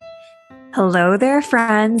Hello there,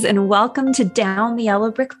 friends, and welcome to Down the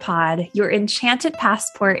Yellow Brick Pod, your enchanted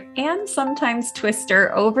passport and sometimes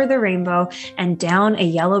twister over the rainbow and down a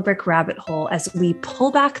yellow brick rabbit hole as we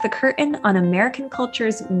pull back the curtain on American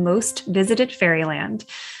culture's most visited fairyland.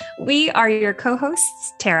 We are your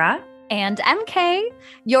co-hosts, Tara and MK,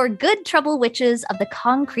 your good trouble witches of the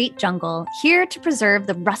concrete jungle, here to preserve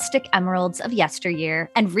the rustic emeralds of yesteryear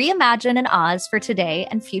and reimagine an Oz for today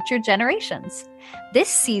and future generations. This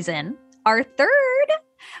season, our third,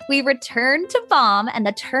 we return to Baum and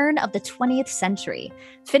the turn of the 20th century,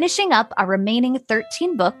 finishing up our remaining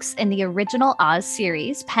 13 books in the original Oz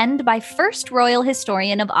series, penned by first royal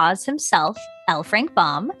historian of Oz himself, L. Frank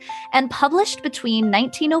Baum, and published between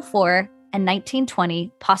 1904 and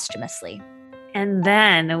 1920 posthumously. And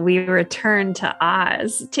then we return to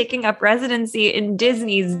Oz, taking up residency in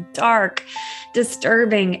Disney's dark,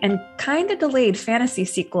 disturbing, and kind of delayed fantasy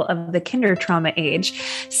sequel of the Kindertrauma age,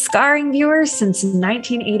 scarring viewers since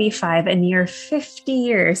 1985, a near 50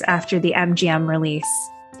 years after the MGM release.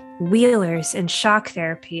 Wheelers and shock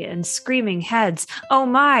therapy and screaming heads. Oh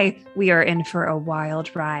my, we are in for a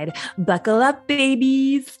wild ride. Buckle up,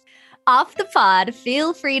 babies. Off the pod,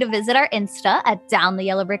 feel free to visit our Insta at Down the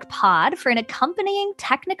Yellow Brick Pod for an accompanying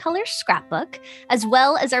Technicolor scrapbook, as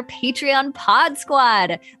well as our Patreon Pod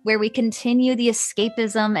Squad, where we continue the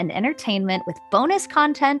escapism and entertainment with bonus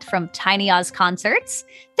content from Tiny Oz concerts,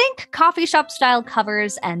 think coffee shop style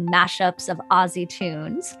covers and mashups of Aussie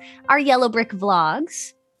tunes, our Yellow Brick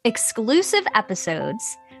vlogs, exclusive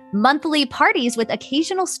episodes, monthly parties with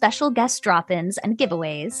occasional special guest drop-ins and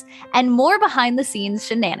giveaways, and more behind-the-scenes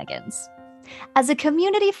shenanigans. As a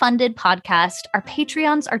community-funded podcast, our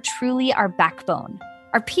Patreons are truly our backbone,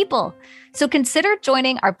 our people. So consider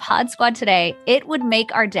joining our Pod Squad today. It would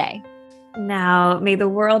make our day. Now, may the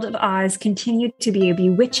world of Oz continue to be a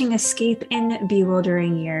bewitching escape in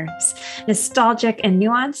bewildering years, nostalgic and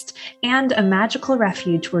nuanced, and a magical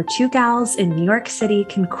refuge where two gals in New York City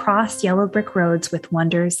can cross yellow brick roads with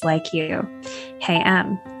wonders like you. Hey,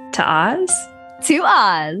 M, to Oz? To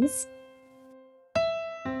Oz!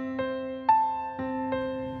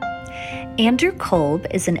 Andrew Kolb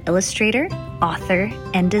is an illustrator, author,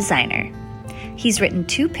 and designer. He's written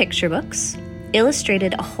 2 picture books,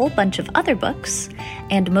 illustrated a whole bunch of other books,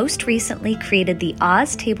 and most recently created the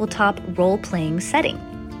Oz tabletop role-playing setting.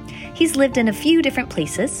 He's lived in a few different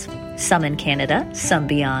places, some in Canada, some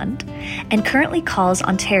beyond, and currently calls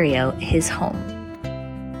Ontario his home.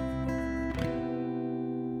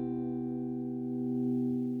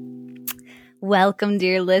 Welcome,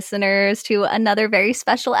 dear listeners, to another very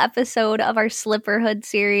special episode of our Slipperhood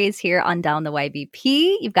series here on Down the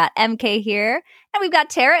YBP. You've got MK here, and we've got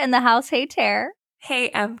Tara in the house. Hey, Tara.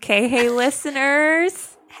 Hey, MK. Hey,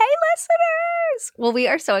 listeners. Hey, listeners. Well, we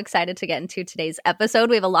are so excited to get into today's episode.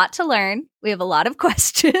 We have a lot to learn. We have a lot of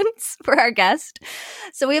questions for our guest.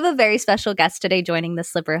 So we have a very special guest today joining the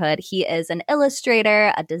Slipperhood. He is an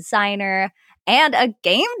illustrator, a designer, and a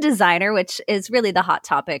game designer, which is really the hot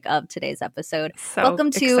topic of today's episode. So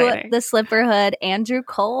welcome to exciting. the Slipperhood, Andrew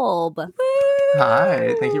Kolb. Woo!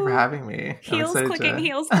 Hi, thank you for having me. Heels clicking,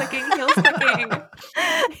 heels clicking, heels clicking.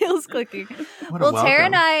 Heels clicking. Well, Tara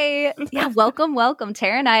and I, welcome.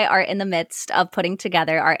 Tara and I are in the midst of putting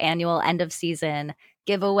together our annual end of season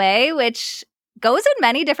giveaway, which goes in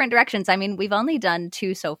many different directions. I mean, we've only done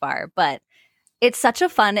 2 so far, but it's such a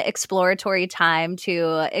fun exploratory time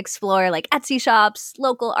to explore like Etsy shops,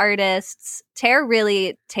 local artists. Tara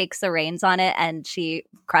really takes the reins on it and she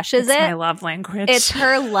crushes it. It's my love language. It's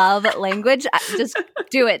her love language. Just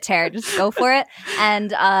do it, Tara. Just go for it.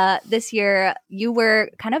 And this year, you were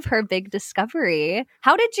kind of her big discovery.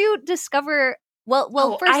 How did you discover?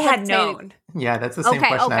 Well, first I had known. Yeah, that's the same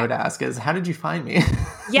question I would ask is, how did you find me?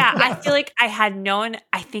 Yeah, I feel like I had known.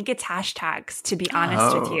 I think it's hashtags, to be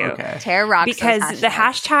honest with you. Okay. Tara rocks because the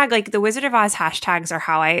hashtag, like the Wizard of Oz hashtags are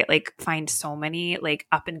how I like find so many like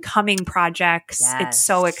up and coming projects. Yes. It's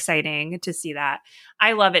so exciting to see that.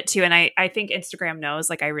 I love it too. And I think Instagram knows,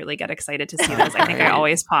 like I really get excited to see those. I think I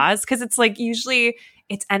always pause because it's like usually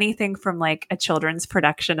it's anything from like a children's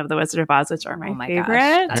production of the Wizard of Oz, which are my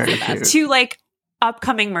favorite, Gosh, that's the best. to like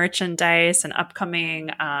upcoming merchandise and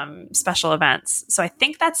upcoming special events. So I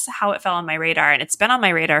think that's how it fell on my radar, and it's been on my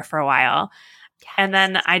radar for a while. Yes. And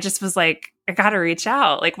then I just was like, I got to reach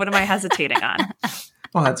out. Like, what am I hesitating on?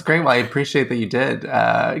 Well, that's great. Well, I appreciate that you did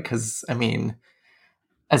because, I mean,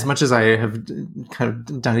 as much as I have kind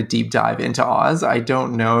of done a deep dive into Oz, I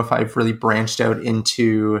don't know if I've really branched out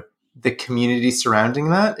into the community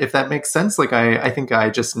surrounding that, if that makes sense. Like, I think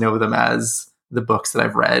I just know them as the books that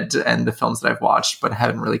I've read and the films that I've watched, but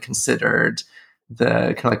haven't really considered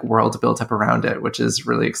kind of like world built up around it, which is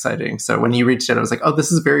really exciting. So when you reached out, I was like, oh,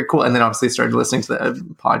 this is very cool. And then obviously started listening to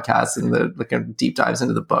the podcast and the like deep dives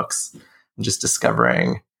into the books and just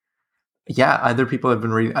discovering, other people have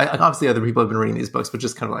been reading. Obviously, other people have been reading these books, but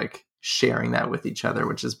just kind of like sharing that with each other,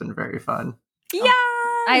 which has been very fun. Yeah.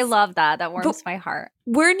 I love that. That warms my heart.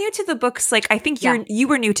 We're new to the books. Like, I think you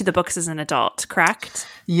were new to the books as an adult, correct?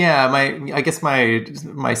 Yeah, I guess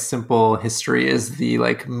my simple history is the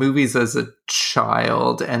like movies as a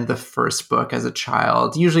child and the first book as a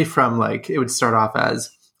child. Usually from like, it would start off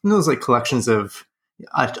as those like collections of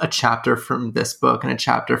a chapter from this book and a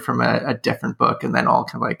chapter from a different book, and then all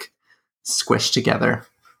kind of like squished together.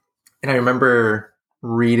 And I remember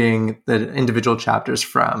reading the individual chapters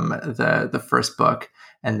from the first book,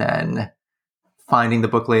 and then finding the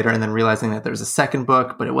book later, and then realizing that there's a second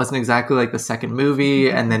book, but it wasn't exactly like the second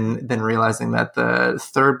movie, and then realizing that the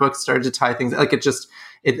third book started to tie things. Like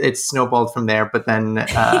it snowballed from there, but then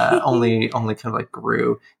only kind of like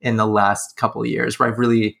grew in the last couple of years, where I've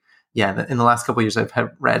really, in the last couple of years I've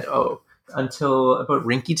read until about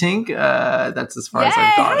Rinky Tink. That's as far as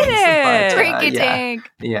I've gotten. Rinky Tink.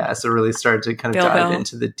 Yeah, so really started to kind of dive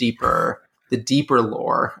into the deeper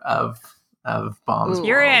lore of Bombs.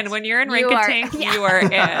 You're world. in. When you're in Rinky Tink, you are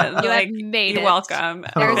in. You like, have made you're it. welcome.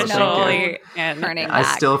 There's no in. turning I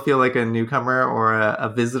back. still feel like a newcomer or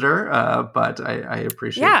a visitor, but I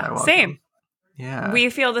appreciate that welcome. Same. Yeah. We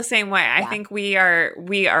feel the same way. I think we are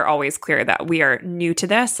always clear that we are new to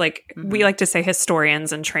this. Like, we like to say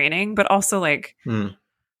historians in training, but also like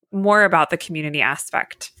more about the community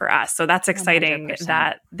aspect for us. So that's exciting 100%.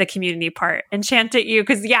 that the community part enchanted you,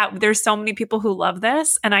 because there's so many people who love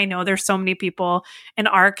this, and I know there's so many people in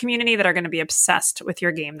our community that are going to be obsessed with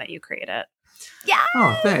your game that you created. Yeah.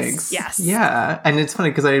 Oh, thanks. Yes. Yeah. And it's funny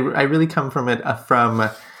because I really come from it from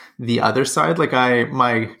the other side. Like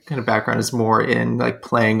my kind of background is more in like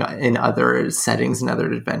playing in other settings and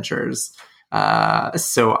other adventures.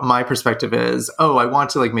 So my perspective is, I want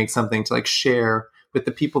to like make something to like share with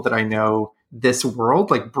the people that I know this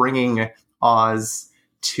world, like bringing Oz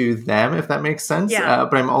to them, if that makes sense. Yeah.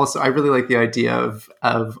 But I really like the idea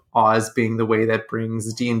of Oz being the way that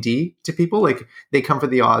brings D&D to people. Like they come for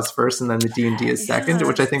the Oz first and then the D&D is second,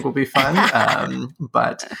 which I think will be fun.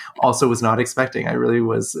 But also was not expecting. I really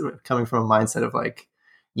was coming from a mindset of like,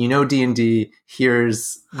 D&D,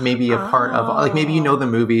 here's maybe a part of, like, maybe you know the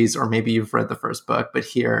movies or maybe you've read the first book, but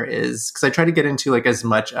here is, because I try to get into like as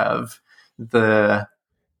much of the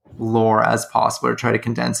lore as possible, or try to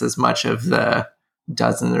condense as much of the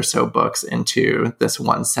dozen or so books into this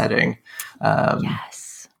one setting.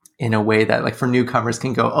 Yes. In a way that like for newcomers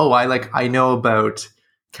can go, I know about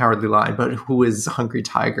Cowardly Lion, but who is Hungry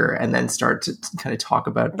Tiger? And then start to kind of talk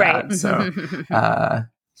about that. So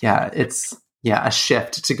it's a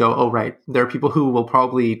shift to go, right, there are people who will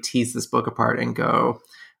probably tease this book apart and go,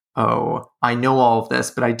 I know all of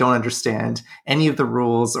this, but I don't understand any of the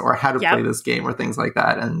rules or how to play this game or things like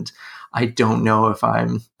that. And I don't know if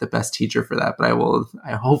I'm the best teacher for that, but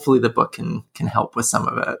hopefully the book can help with some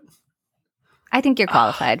of it. I think you're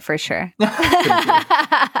qualified for sure.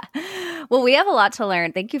 Well, we have a lot to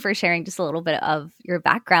learn. Thank you for sharing just a little bit of your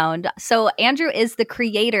background. So Andrew is the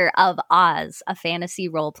creator of Oz, a fantasy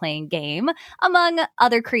role-playing game, among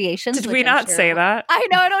other creations. Did we not say that? I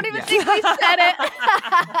know. I don't even think we said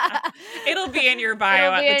it. It'll be in your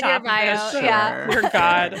bio at the top of this. Sure. Yeah. Dear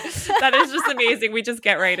God. That is just amazing. We just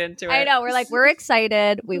get right into it. I know. We're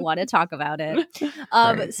excited. We want to talk about it.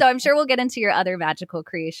 Right. So I'm sure we'll get into your other magical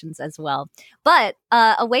creations as well. But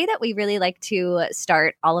a way that we really like to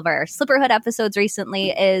start all of our Slipperhood episodes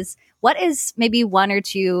recently is, what is maybe one or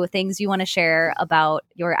two things you want to share about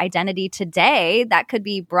your identity today? That could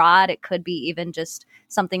be broad. It could be even just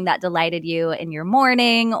something that delighted you in your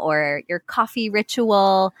morning or your coffee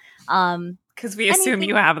ritual. Because we assume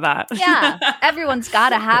you have that. Yeah. Everyone's got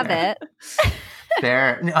to have it.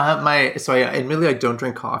 Fair. Admittedly, I don't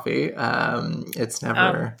drink coffee. It's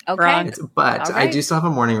never. Okay. But All right. I do still have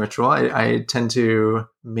a morning ritual. I tend to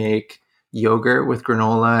make yogurt with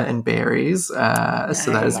granola and berries. So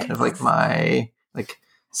that is kind of like my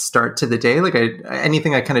start to the day. Like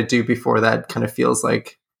anything I kind of do before that kind of feels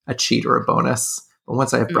like a cheat or a bonus. But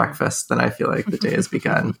once I have breakfast, then I feel like the day has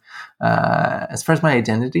begun. As far as my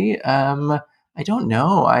identity, I don't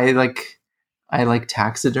know. I like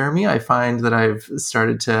taxidermy. I find that I've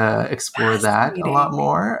started to explore that a lot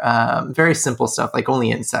more. Very simple stuff, like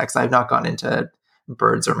only insects. I've not gone into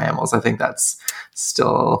birds or mammals. I think that's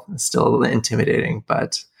still intimidating.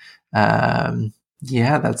 But that's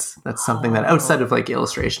something that outside of like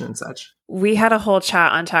illustration and such. We had a whole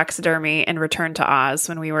chat on taxidermy and Return to Oz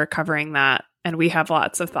when we were covering that, and we have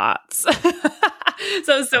lots of thoughts.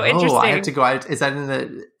 So it's so interesting. I have to go out.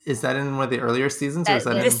 Is that in one of the earlier seasons, or is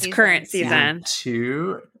that in this current season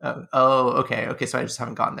 2? Okay. So I just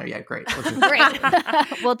haven't gotten there yet. Great. Great.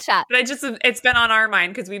 We'll chat. But it's been on our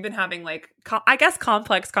mind because we've been having like, I guess,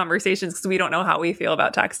 complex conversations because we don't know how we feel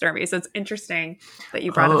about taxidermy. So it's interesting that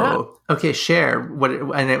you brought it up. Okay. Share what,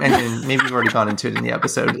 and maybe we've already gone into it in the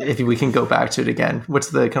episode. If we can go back to it again, what's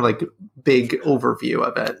the kind of like big overview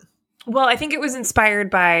of it? Well, I think it was inspired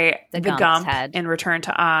by the Gump head in Return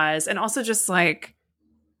to Oz, and also just like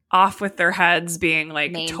off with their heads being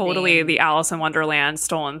like totally the Alice in Wonderland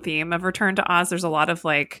stolen theme of Return to Oz. There's a lot of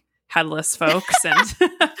like headless folks and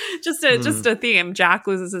just a theme. Jack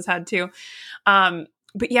loses his head too.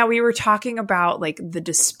 But yeah, we were talking about like the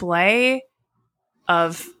display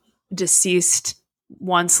of deceased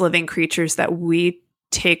once living creatures that we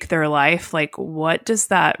take their life. Like, what does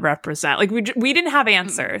that represent? Like we didn't have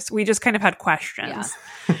answers. We just kind of had questions.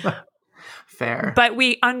 Yeah. Fair. But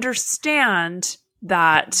we understand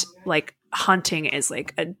that like hunting is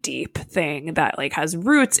like a deep thing that like has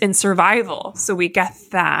roots in survival. So we get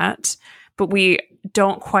that, but we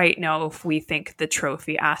don't quite know if we think the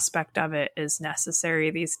trophy aspect of it is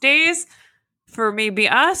necessary these days for maybe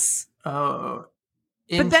us. Oh,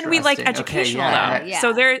 but then we like educational though. Yeah.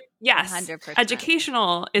 So there, 100%.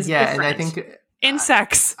 Educational is different. And I think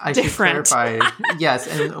insects I different. Should clarify, yes,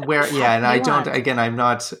 and where and I don't. Again, I'm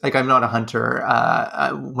not a hunter.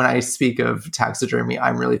 When I speak of taxidermy,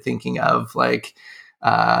 I'm really thinking of like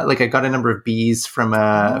I got a number of bees from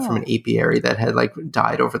an apiary that had like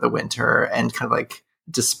died over the winter, and kind of like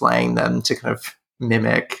displaying them to kind of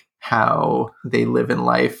mimic how they live in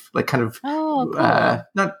life, like kind of cool.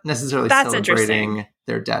 Not necessarily That's celebrating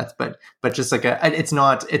their death, but just like it's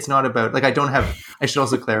not about like I should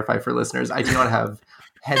also clarify for listeners, I do not have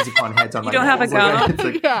heads upon heads on my don't have a gum.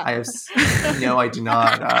 Yeah. I have no, I do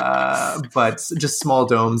not. But just small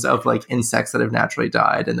domes of like insects that have naturally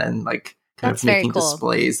died, and then like kind That's of making cool.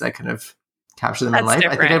 displays that kind of capture them That's in life.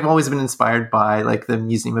 different. I think I've always been inspired by like the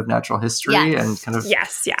Museum of Natural History and kind of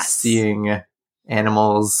yes. seeing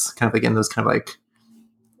animals kind of like in those kind of like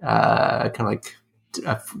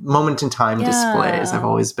moment in time displays. I've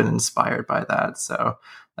always been inspired by that. So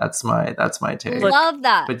that's my take. Love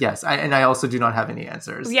that. But yes, I also do not have any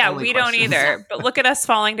answers. Yeah, Only we questions. don't either. But look at us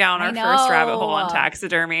falling down our first rabbit hole on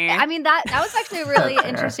taxidermy. I mean, that was actually a really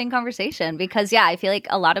interesting conversation because, I feel like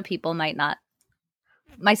a lot of people might not,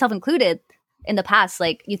 myself included, in the past,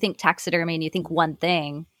 like you think taxidermy and you think one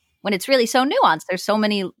thing when it's really so nuanced. There's so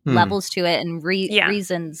many levels to it and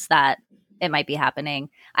reasons that it might be happening.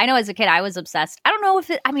 I know as a kid, I was obsessed. I don't know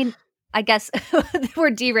if I guess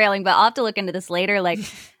we're derailing, but I'll have to look into this later. Like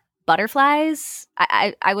butterflies,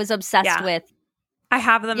 I was obsessed with. I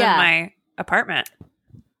have them in my apartment.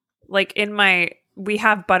 Like we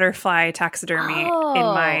have butterfly taxidermy in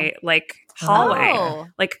my like hallway,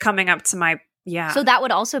 like coming up to my. Yeah. So that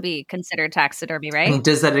would also be considered taxidermy, right? And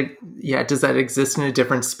does that exist in a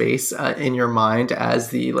different space in your mind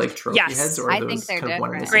as the like trophy heads? Or I those think they're kind of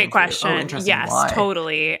one and the Great same question. Interesting. Yes, Why?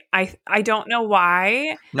 totally. I don't know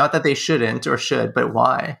why. Not that they shouldn't or should, but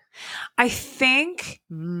why? I think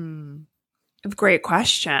great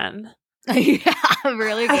question. Yeah,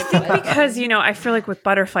 really good question. Because, I feel like with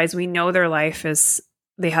butterflies, we know they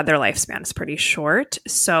had their lifespan is pretty short.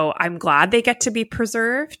 So I'm glad they get to be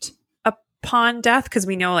preserved upon death, because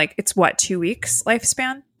we know like it's 2 weeks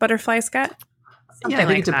lifespan butterflies get. I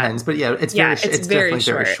think it depends, but it's definitely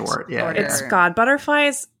short. very short. It's God,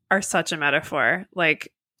 butterflies are such a metaphor,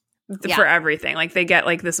 like for everything. Like they get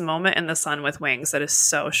like this moment in the sun with wings that is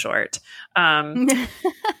so short.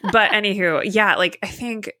 But anywho, like I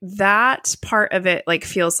think that part of it like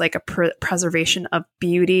feels like a preservation of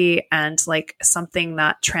beauty and like something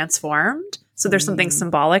that transformed. So there's something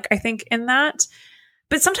symbolic, I think, in that.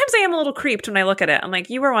 But sometimes I am a little creeped when I look at it. I'm like,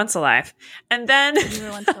 you were once alive. And then,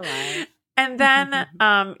 and then,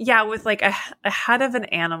 with like a head of an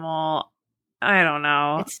animal, I don't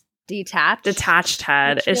know. It's detached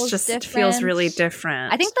head. It just feels really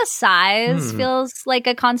different. I think the size feels like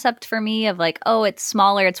a concept for me of like, it's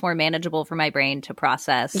smaller. It's more manageable for my brain to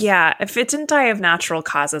process. Yeah. If it didn't die of natural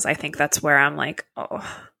causes, I think that's where I'm like,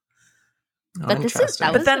 But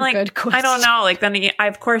but then like I don't know, like then I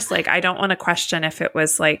of course like I don't want to question if it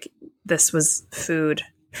was like this was food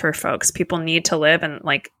for folks. People need to live, and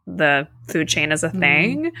like the food chain is a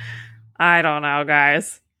thing. I don't know,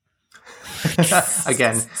 guys.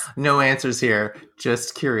 Again, no answers here,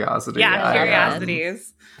 just curiosity.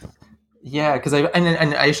 Curiosities. Because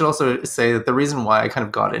I should also say that the reason why I kind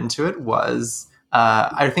of got into it was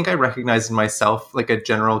I think I recognized in myself like a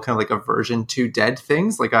general kind of like aversion to dead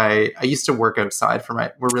things. Like I used to work outside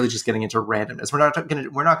we're really just getting into randomness. We're not going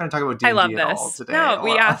to talk about D&D at all today. No,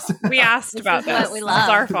 we asked about this. What we love. It's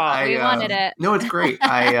our fault. We wanted it. No, it's great.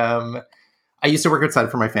 I used to work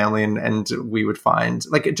outside for my family, and we would find,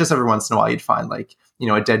 like, just every once in a while, you'd find, like, you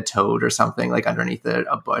know, a dead toad or something, like, underneath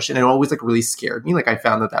a bush. And it always, like, really scared me. Like, I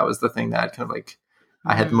found that was the thing that kind of, like,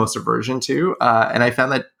 I had the most aversion to. And I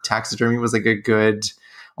found that taxidermy was, like, a good,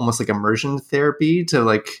 almost, like, immersion therapy to,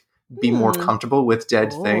 like, be more comfortable with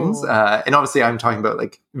dead things. And obviously, I'm talking about,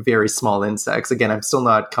 like, very small insects. Again, I'm still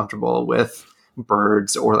not comfortable with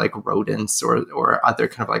birds or like rodents or other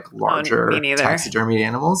kind of like larger taxidermy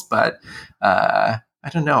animals, but I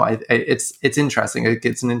don't know. It's interesting.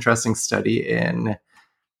 It's an interesting study in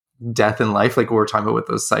death and life, like what we're talking about with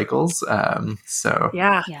those cycles. So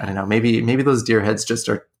I don't know. Maybe those deer heads just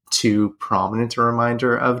are too prominent a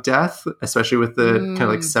reminder of death, especially with the kind of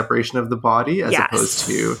like separation of the body as opposed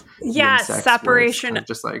to separation kind of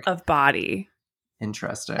just like of body.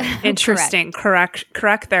 Interesting.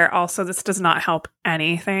 Correct there. Also, this does not help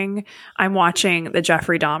anything. I'm watching the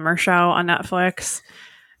Jeffrey Dahmer show on Netflix,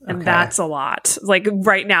 and that's a lot. Like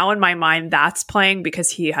right now in my mind, that's playing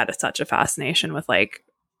because he had such a fascination with like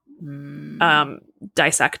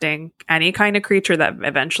dissecting any kind of creature that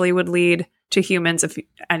eventually would lead to humans. If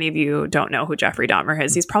any of you don't know who Jeffrey Dahmer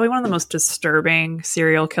is, he's probably one of the most disturbing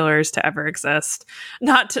serial killers to ever exist.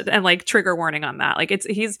 And like trigger warning on that. Like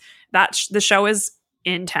the show is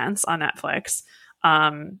intense on Netflix.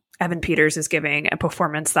 Evan Peters is giving a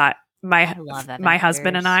performance that my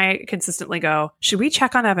husband and I consistently go, should we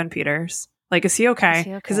check on Evan Peters? Like, is he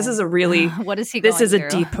okay? Because this is a really, what is he this going is a through?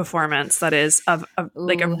 Deep performance that is of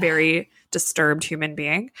like a very disturbed human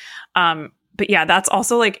being. But yeah, that's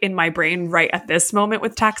also like in my brain right at this moment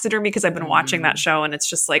with taxidermy, because I've been watching that show and it's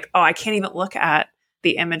just like, oh, I can't even look at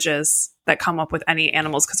the images that come up with any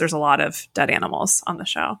animals because there's a lot of dead animals on the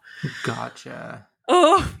show. Gotcha.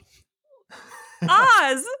 Oh,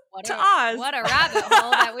 Oz. Oz. What a rabbit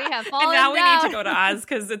hole that we have fallen And now down. we need to go to Oz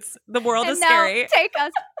because the world is now scary. Take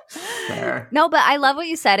us. Fair. No, but I love what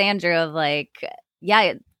you said, Andrew, of like,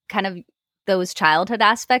 kind of those childhood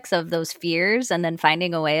aspects of those fears and then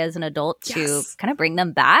finding a way as an adult to kind of bring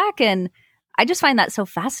them back. And I just find that so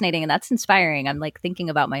fascinating and that's inspiring. I'm like thinking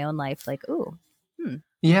about my own life, like, ooh.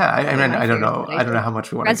 Yeah, I mean, I don't know how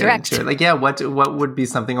much we want to get into it. Like, yeah, what would be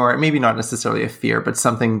something, or maybe not necessarily a fear, but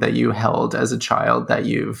something that you held as a child that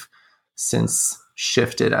you've since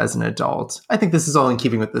shifted as an adult? I think this is all in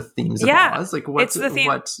keeping with the themes of Oz. Like, it's the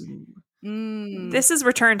theme. This is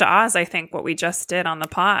Return to Oz, I think, what we just did on the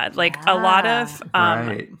pod. Like a lot of,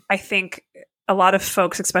 I think a lot of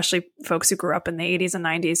folks, especially folks who grew up in the 80s and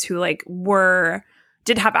 90s who like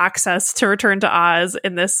did have access to Return to Oz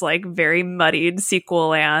in this like very muddied sequel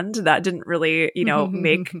land that didn't really,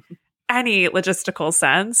 make any logistical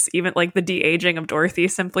sense, even like the de-aging of Dorothy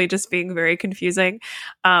simply just being very confusing.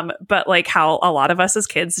 But like how a lot of us as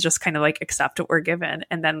kids just kind of like accept what we're given.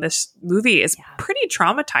 And then this movie is pretty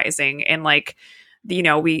traumatizing in like,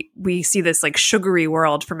 we see this like sugary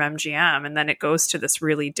world from MGM and then it goes to this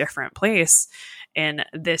really different place in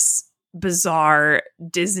this bizarre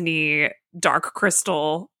Disney Dark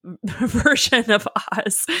Crystal version of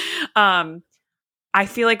Oz. I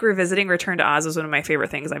feel like revisiting Return to Oz was one of my favorite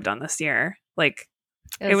things I've done this year. Like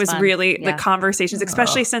it was really the conversations,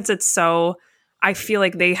 especially since it's so, I feel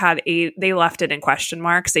like they left it in question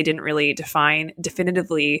marks. They didn't really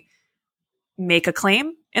definitively make a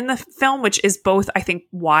claim in the film, which is both, I think,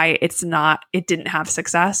 why it didn't have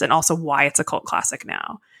success and also why it's a cult classic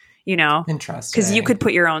now. Interesting. Because you could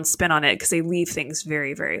put your own spin on it because they leave things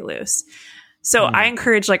very, very loose. So I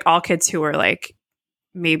encourage like all kids who are like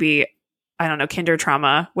maybe, I don't know, kinder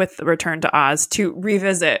trauma with Return to Oz to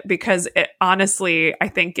revisit because it honestly, I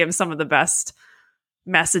think, gives some of the best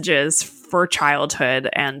messages for childhood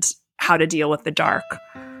and how to deal with the dark.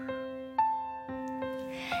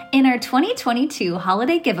 In our 2022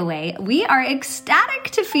 holiday giveaway, we are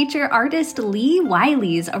ecstatic to feature artist Lee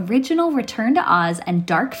Wiley's original Return to Oz and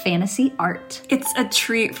dark fantasy art. It's a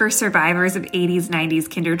treat for survivors of 80s,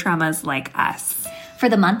 90s kinder traumas like us. For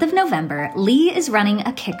the month of November, Lee is running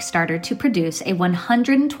a Kickstarter to produce a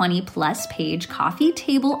 120-plus page coffee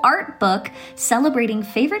table art book celebrating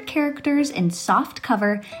favorite characters in soft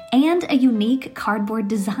cover and a unique cardboard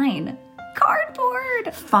design.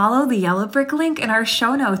 Cardboard! Follow the yellow brick link in our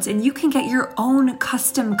show notes and you can get your own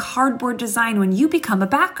custom cardboard design when you become a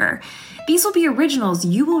backer. These will be originals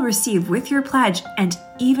you will receive with your pledge and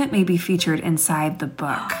even may be featured inside the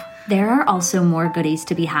book. There are also more goodies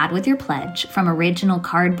to be had with your pledge, from original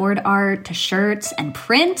cardboard art to shirts and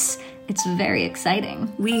prints. It's very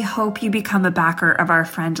exciting. We hope you become a backer of our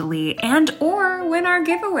friend Lee and or win our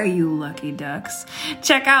giveaway, you lucky ducks.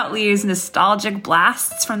 Check out Lee's nostalgic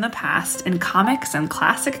blasts from the past in comics and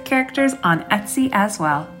classic characters on Etsy as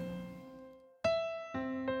well.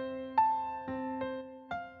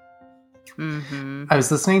 I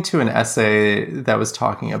was listening to an essay that was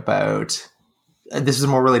talking about, this is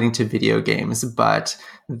more relating to video games, but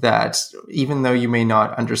that even though you may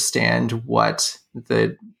not understand what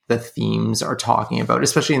the themes are talking about,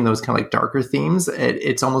 especially in those kind of like darker themes,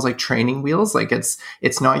 it's almost like training wheels. Like it's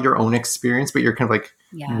not your own experience, but you're kind of like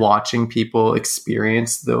watching people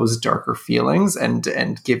experience those darker feelings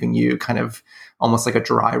and giving you kind of almost like a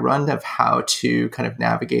dry run of how to kind of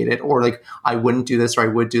navigate it, or like, I wouldn't do this, or I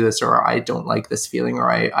would do this, or I don't like this feeling,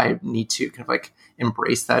 or I need to kind of like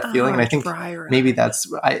embrace that feeling. And I think maybe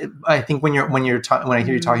that's, I think when I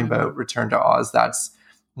hear you talking about Return to Oz, that's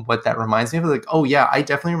what that reminds me of. Like, oh yeah, I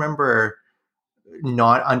definitely remember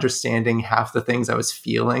not understanding half the things I was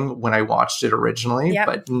feeling when I watched it originally,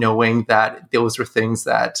 but knowing that those were things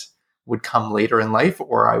that would come later in life,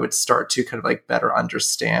 or I would start to kind of like better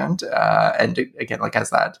understand. And again, like as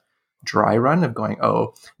that dry run of going,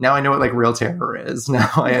 oh, now I know what like real terror is. Now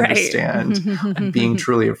I understand being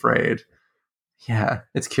truly afraid. Yeah,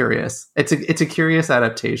 it's curious. It's a curious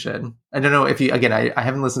adaptation. I don't know if you, again, I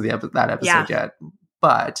haven't listened to that episode yet,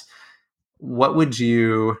 but what would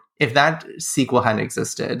you, if that sequel hadn't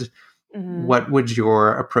existed, what would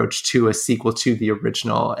your approach to a sequel to the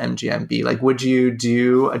original MGM be? Like, would you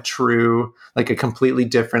do a true, like a completely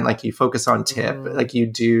different, like you focus on Tip, like you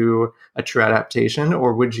do a true adaptation,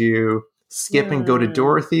 or would you skip and go to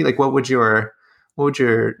Dorothy? Like, what would your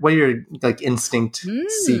like instinct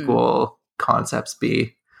sequel concepts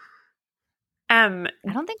be? I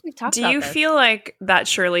don't think we've talked about Do you this. feel like that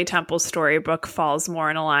Shirley Temple storybook falls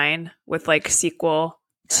more in a line with like sequel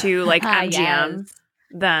to like MGM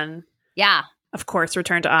than of course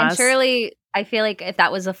Return to Oz? And Shirley, I feel like if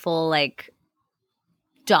that was a full like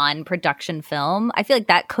done production film, I feel like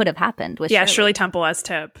that could have happened with Shirley Temple as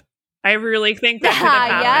Tip. I really think that could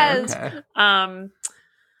have happened. Okay.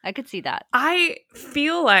 I could see that. I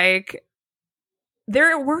feel like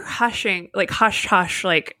there were hush hush,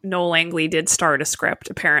 like Noel Langley did start a script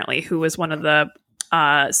apparently, who was one of the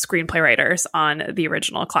screenplay writers on the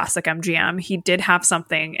original classic MGM. He did have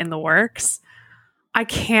something in the works. I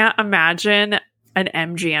can't imagine an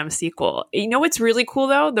MGM sequel. You know what's really cool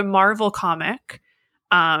though? The Marvel comic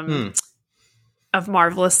of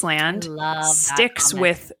Marvelous Land sticks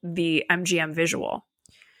with the MGM visual.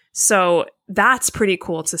 So that's pretty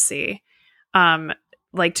cool to see.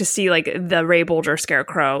 Like to see like the Ray Bolger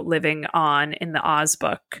Scarecrow living on in the Oz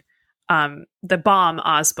book, the Bomb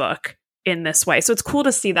Oz book in this way. So it's cool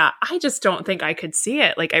to see that. I just don't think I could see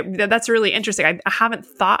it. Like that's really interesting. I haven't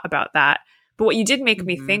thought about that. But what you did make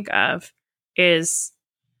me think of is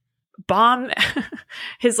Bomb,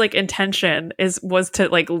 his like intention was to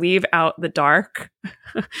like leave out the dark.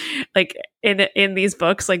 Like in these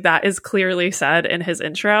books, like that is clearly said in his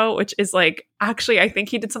intro, which is like, actually, I think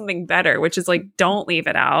he did something better, which is like, don't leave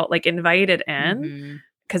it out, like invite it in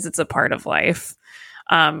because it's a part of life.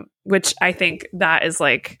 Which I think that is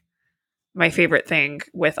like my favorite thing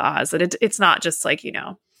with Oz, that it's not just like, you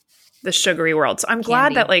know, the sugary world. So I'm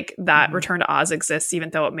glad that like that Return to Oz exists, even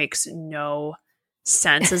though it makes no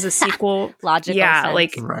sense as a sequel. Logical sense.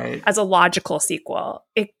 Like as a logical sequel.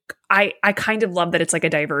 I kind of love that it's like a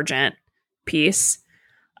divergent piece.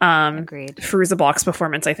 Agreed. Fairuza Balk's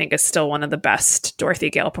performance, I think, is still one of the best Dorothy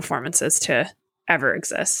Gale performances to ever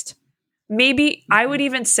exist. Maybe I would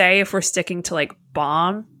even say, if we're sticking to like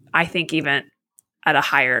Bomb, I think even at a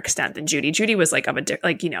higher extent than Judy. Judy was like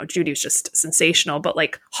Judy was just sensational, but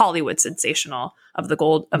like Hollywood sensational of the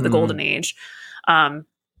golden age.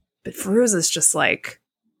 But Fairuza's just like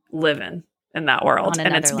living in that world,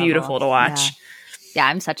 and it's beautiful to watch. Yeah,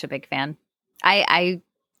 I'm such a big fan. I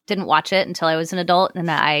didn't watch it until I was an adult, and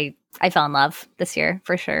I fell in love this year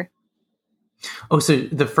for sure. Oh, so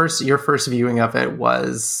your first viewing of it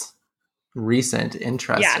was recent.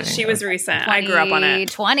 Interesting. Yeah, she was recent. I grew up on it.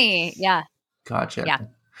 2020. Yeah. Gotcha. Yeah.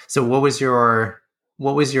 So what was your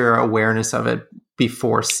awareness of it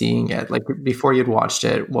before seeing it? Like before you'd watched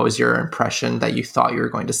it, what was your impression that you thought you were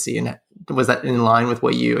going to see? And was that in line with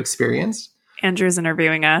what you experienced? Andrew's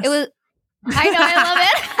interviewing us. It was. I know.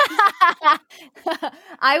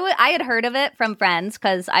 I love it. I had heard of it from friends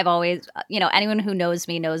because I've always, anyone who knows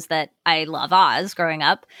me knows that I love Oz growing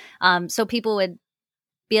up. So people would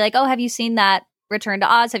be like, "Oh, have you seen that Return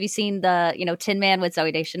to Oz? Have you seen the, Tin Man with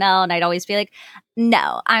Zooey Deschanel? And I'd always be like,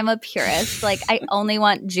 no, I'm a purist. Like, I only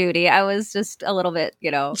want Judy. I was just a little bit,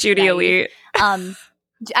 Judy naive. Elite.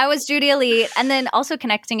 I was Judy Elite. And then also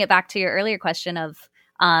connecting it back to your earlier question of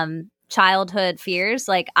childhood fears.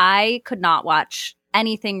 Like, I could not watch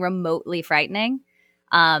anything remotely frightening.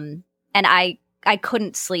 And I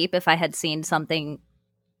couldn't sleep if I had seen something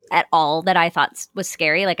at all that I thought was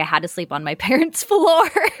scary. Like, I had to sleep on my parents' floor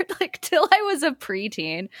like till I was a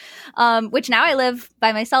preteen, which now I live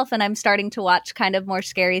by myself and I'm starting to watch kind of more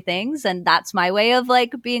scary things. And that's my way of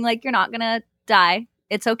like being like, you're not going to die.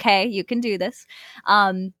 It's okay. You can do this.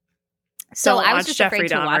 So Don't I was watch just Jeffrey afraid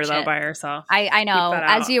to Dahmer watch though it. by herself. I know. Keep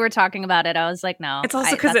that As out. you were talking about it, I was like, no. It's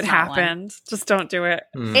also because it that's not one. happened. Just don't do it.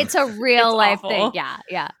 It's a real It's life awful.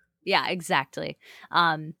 thing. Yeah, exactly.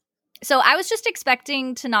 So I was just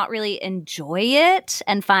expecting to not really enjoy it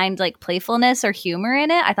and find like playfulness or humor in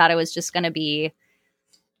it. I thought it was just going to be,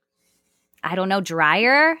 I don't know,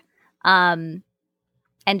 drier, and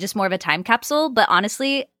just more of a time capsule. But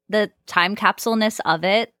honestly, the time capsule-ness of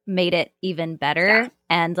it made it even better. Yeah.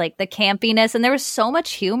 And like the campiness, and there was so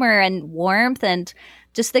much humor and warmth and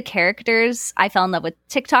just the characters. I fell in love with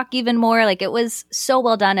TikTok even more. Like, it was so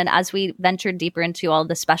well done. And as we ventured deeper into all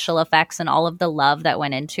the special effects and all of the love that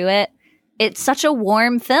went into it, it's such a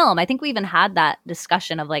warm film. I think we even had that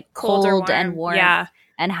discussion of like cold and warm, Yeah.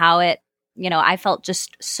 and how it, I felt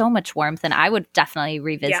just so much warmth, and I would definitely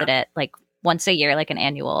revisit it like once a year, like an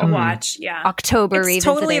annual A watch. Yeah. October It's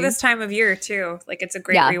revisiting. totally this time of year too. Like, it's a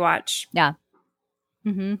great rewatch. Yeah.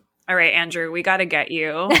 Mm-hmm. All right, Andrew, we got to get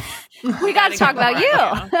you. We got to talk about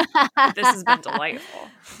you. This has been delightful.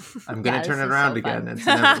 I'm going to turn this it is around so fun. again. It's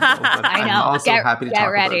inevitable, but I know. I'm also Get- happy to get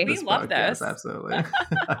talk ready. about this We love book. this. Yes, absolutely.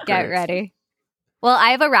 Get Great. ready. Well, I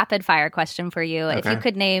have a rapid fire question for you. If you Okay.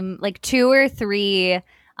 could name like 2 or 3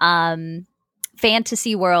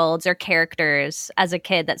 fantasy worlds or characters as a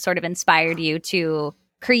kid that sort of inspired you to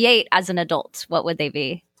create as an adult, what would they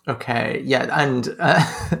be? Okay, yeah, and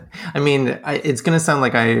I mean, it's going to sound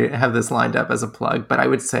like I have this lined up as a plug, but I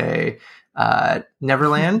would say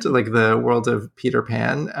Neverland, like the world of Peter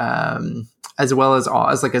Pan, as well as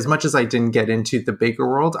Oz. Like, as much as I didn't get into the bigger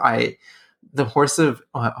world, the horse of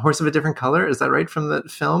a different color, is that right, from the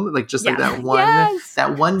film? Like, just like Yeah. that one Yes.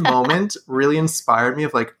 that one moment really inspired me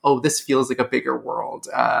of like, oh, this feels like a bigger world.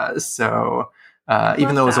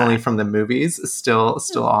 Even though it was that. only from the movies, still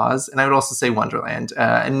Oz. And I would also say Wonderland.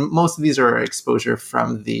 And most of these are exposure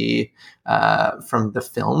from the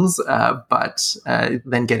films, but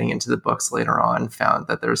then getting into the books later on, found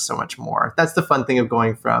that there's so much more. That's the fun thing of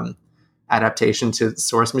going from adaptation to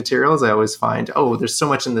source materials. I always find, oh, there's so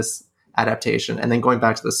much in this adaptation, and then going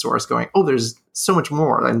back to the source, going, oh, there's so much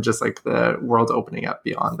more, and just like the world opening up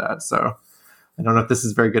beyond that. So I don't know if this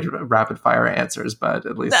is very good rapid fire answers, but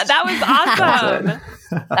at least That was awesome.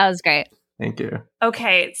 that's it. That was great. Thank you.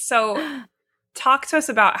 Okay, so talk to us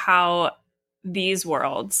about how these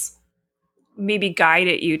worlds maybe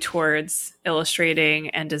guided you towards illustrating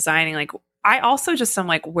and designing. Like, I also just am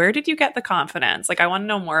like, where did you get the confidence? Like, I want to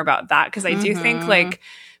know more about that, because I do think like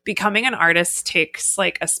becoming an artist takes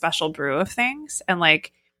like a special brew of things, and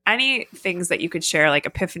like any things that you could share, like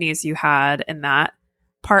epiphanies you had in that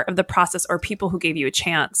part of the process, or people who gave you a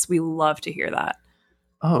chance. We love to hear that.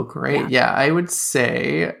 Oh, great. Yeah, I would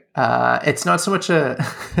say it's not so much I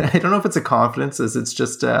don't know if it's a confidence, as it's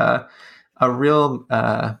just a real,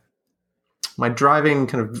 my driving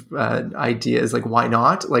kind of idea is like, why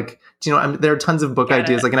not? Like, there are tons of book Get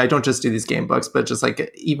ideas, it. like, and I don't just do these game books, but just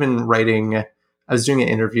like even writing, I was doing an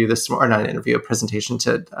interview a presentation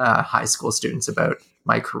to high school students about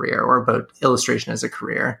my career, or about illustration as a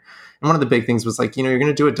career. And one of the big things was like, you're going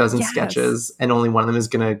to do a dozen Yes. sketches, and only one of them is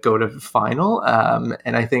going to go to final.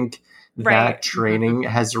 And I think Right. that training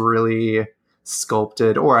has really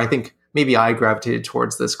sculpted, or I think maybe I gravitated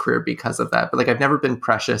towards this career because of that. But like, I've never been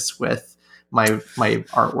precious with my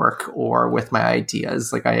artwork or with my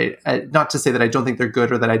ideas. Like, I not to say that I don't think they're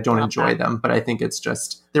good or that I don't Love enjoy that. them, but I think it's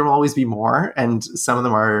just, there will always be more, and some of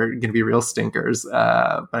them are going to be real stinkers.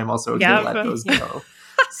 But I'm also going to Yep. let those go.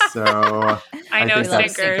 So I know think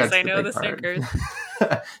that's- stinkers. that's I the know big the part. stinkers.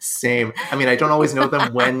 Same. I mean, I don't always know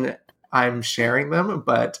them when I'm sharing them,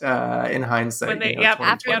 but in hindsight, When they-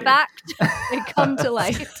 2020. After the fact, they come to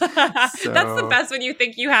light. That's the So- best, when you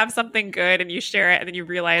think you have something good and you share it, and then you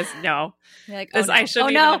realize, no, You're like, this, no. I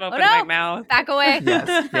shouldn't even have opened my mouth. Back away.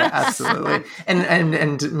 Yes, yeah, absolutely.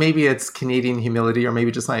 And maybe it's Canadian humility, or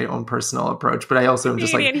maybe just my own personal approach. But I also am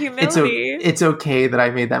just like, Canadian it's humility. it's okay that I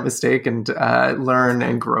made that mistake, and learn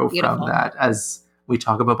and grow Beautiful. from that as we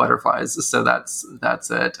talk about butterflies. So that's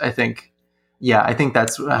it. I think yeah, I think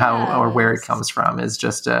that's how or where it Yes. comes from, is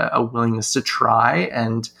just a willingness to try.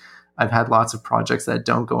 And I've had lots of projects that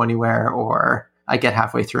don't go anywhere, or I get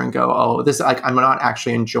halfway through and go, oh, this, like, I'm not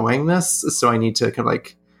actually enjoying this, so I need to kind of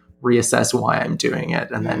like reassess why I'm doing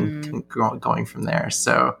it, and then going from there.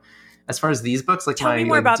 So as far as these books, like Tell my me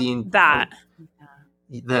more like, about D- that.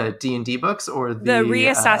 the D&D books, or The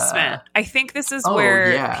reassessment. I think this is oh,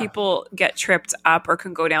 where yeah. people get tripped up or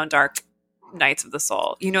can go down dark nights of the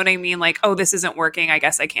soul. You know what I mean? Like, oh, this isn't working. I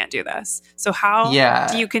guess I can't do this. So how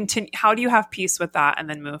Yeah. do you continue? How do you have peace with that and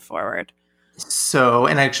then move forward? So,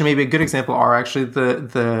 and actually maybe a good example are actually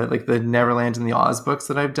the like the Neverland and the Oz books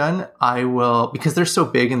that I've done. I will, because they're so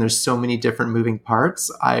big and there's so many different moving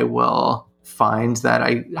parts, I will find that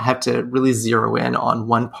I have to really zero in on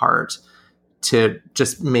one part to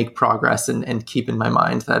just make progress and keep in my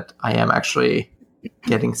mind that I am actually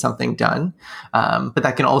getting something done. But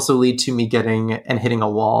that can also lead to me getting and hitting a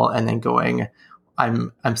wall and then going,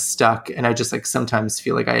 I'm stuck. And I just like sometimes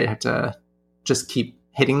feel like I have to just keep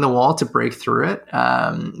hitting the wall to break through it.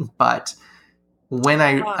 But when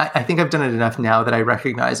I think I've done it enough now that I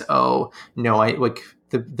recognize, oh no, I like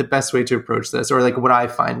the best way to approach this, or like what I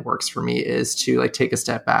find works for me, is to like take a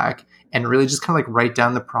step back and really just kind of like write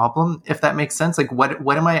down the problem, if that makes sense. Like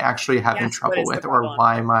what am I actually having Yes, trouble what is the with, or problem?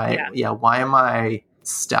 why am I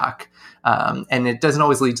stuck? And it doesn't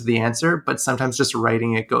always lead to the answer, but sometimes just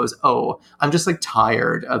writing it goes, oh, I'm just like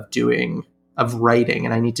tired of writing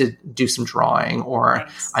and I need to do some drawing, or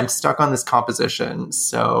Nice. I'm stuck on this composition.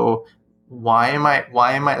 So why am I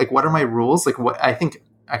like, what are my rules? Like what I think,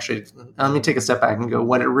 actually, let me take a step back and go,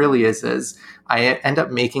 what it really is I end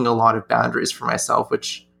up making a lot of boundaries for myself,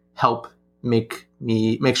 which help make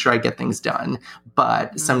sure I get things done.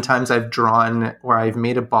 But sometimes I've drawn, or I've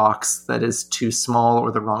made a box that is too small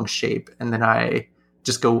or the wrong shape. And then I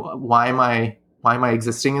just go, why am I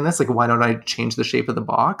existing in this? Like, why don't I change the shape of the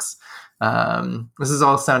box? This is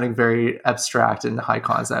all sounding very abstract and high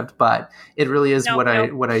concept, but it really is what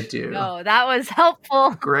I do. No, that was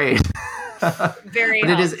helpful. Great. Very But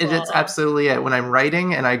helpful. it's absolutely it. When I'm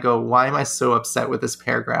writing and I go, why am I so upset with this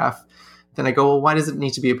paragraph? Then I go, well, why does it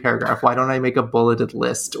need to be a paragraph? Why don't I make a bulleted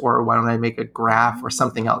list, or why don't I make a graph or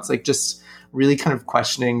something else? Like, just really kind of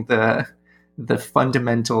questioning the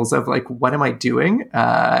fundamentals of like, what am I doing?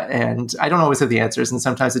 And I don't always have the answers. And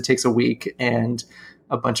sometimes it takes a week and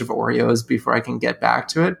a bunch of Oreos before I can get back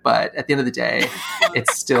to it. But at the end of the day,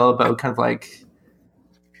 it's still about kind of like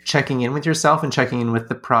checking in with yourself and checking in with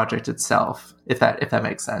the project itself, if that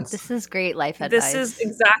makes sense. This is great life advice. This is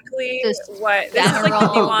exactly Just what this is like the general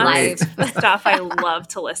nuanced stuff I love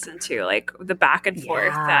to listen to, like the back and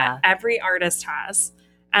forth Yeah. that every artist has.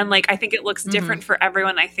 And like I think it looks different for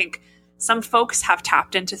everyone. I think some folks have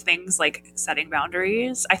tapped into things like setting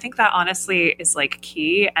boundaries. I think that honestly is like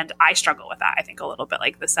key. And I struggle with that, I think, a little bit,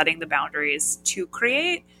 like the setting the boundaries to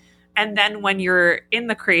create. And then when you're in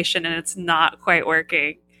the creation and it's not quite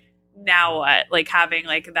working, now what? Like having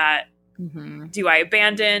like that, do I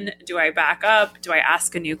abandon? Do I back up? Do I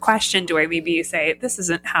ask a new question? Do I maybe say, this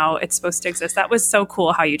isn't how it's supposed to exist? That was so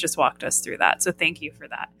cool how you just walked us through that. So thank you for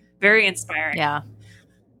that. Very inspiring. Yeah.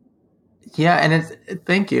 Yeah, and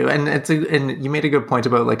thank you. And and you made a good point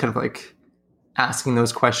about like kind of like asking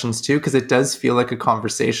those questions too, because it does feel like a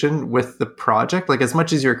conversation with the project. Like as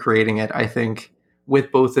much as you're creating it, I think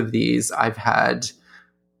with both of these, I've had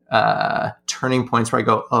turning points where I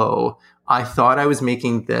go, oh, I thought I was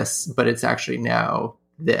making this, but it's actually now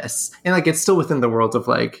this. And like, it's still within the world of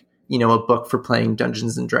like, you know, a book for playing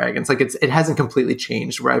Dungeons and Dragons. Like it hasn't completely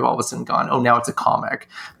changed where I've all of a sudden gone, oh, now it's a comic,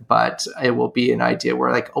 but it will be an idea where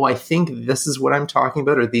like, oh, I think this is what I'm talking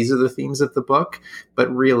about, or these are the themes of the book, but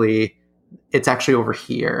really it's actually over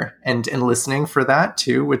here, and listening for that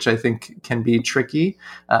too, which I think can be tricky.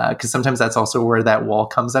 Cause sometimes that's also where that wall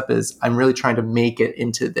comes up, is I'm really trying to make it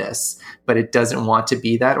into this, but it doesn't want to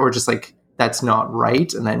be that, or just like, that's not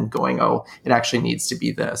right. And then going, oh, it actually needs to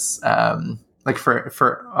be this. Like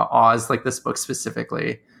for Oz, like this book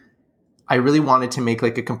specifically, I really wanted to make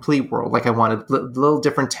like a complete world. Like I wanted little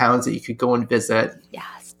different towns that you could go and visit.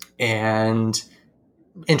 Yes. And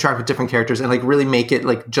interact with different characters and like really make it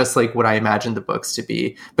like just like what I imagined the books to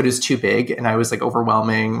be, but it was too big and I was like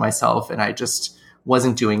overwhelming myself and I just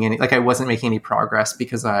wasn't doing any, like I wasn't making any progress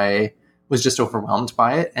because I was just overwhelmed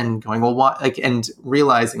by it and going, well, what, like, and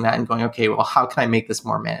realizing that and going, okay, well, how can I make this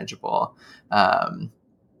more manageable?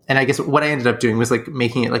 And I guess what I ended up doing was like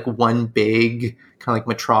making it like one big kind of like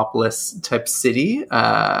metropolis type city.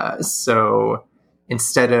 So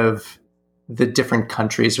instead of the different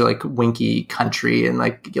countries or like Winky Country and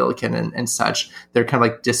like Gillikin and such, they're kind of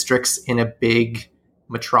like districts in a big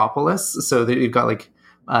metropolis. So that you've got like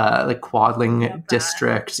like Quadling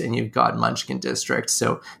District, and you've got Munchkin District.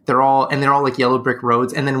 So they're all like yellow brick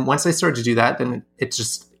roads. And then once I started to do that, then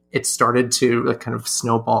it started to like kind of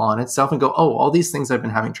snowball on itself and go, oh, all these things I've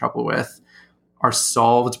been having trouble with are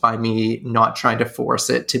solved by me not trying to force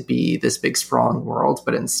it to be this big sprawling world,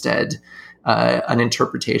 but instead an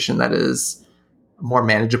interpretation that is more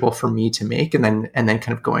manageable for me to make, and then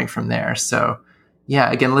kind of going from there. So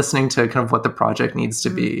yeah, again, listening to kind of what the project needs to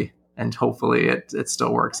be, and hopefully it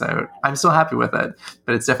still works out. I'm still happy with it,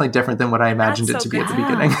 but it's definitely different than what I imagined it to be at the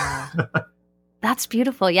beginning. That's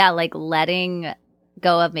beautiful. Yeah, like letting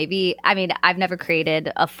go of maybe, I mean, I've never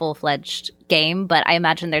created a full-fledged game, but I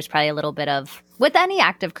imagine there's probably a little bit of, with any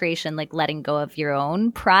act of creation, like letting go of your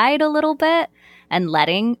own pride a little bit, and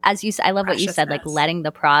letting, as you said, I love what you said, like letting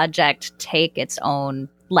the project take its own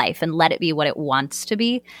life and let it be what it wants to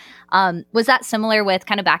be. Was that similar with,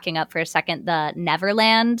 kind of backing up for a second, the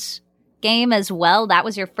Neverland game as well? That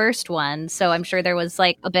was your first one, so I'm sure there was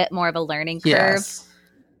like a bit more of a learning curve. Yes.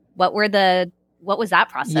 What was that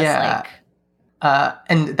process like?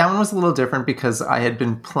 And that one was a little different because I had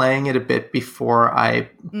been playing it a bit before I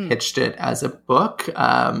pitched it as a book.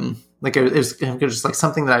 Like it was just like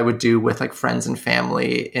something that I would do with like friends and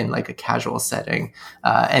family in like a casual setting.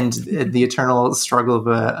 And the eternal struggle of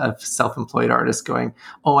a self-employed artist going,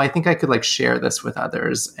 oh, I think I could like share this with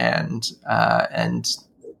others and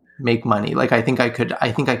make money. Like I think I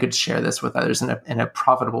could share this with others in a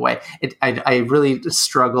profitable way. I really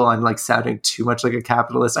struggle on like sounding too much like a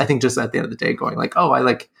capitalist. I think just at the end of the day going like, oh,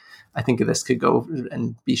 I think this could go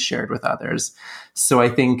and be shared with others. So I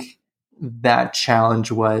think that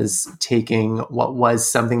challenge was taking what was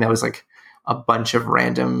something that was like a bunch of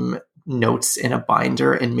random notes in a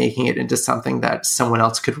binder and making it into something that someone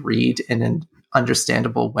else could read in an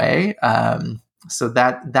understandable way. So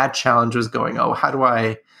that challenge was going, oh, how do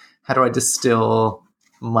I distill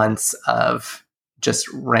months of just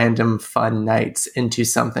random fun nights into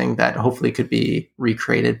something that hopefully could be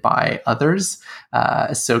recreated by others?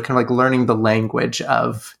 So kind of like learning the language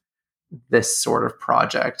of this sort of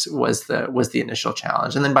project was the initial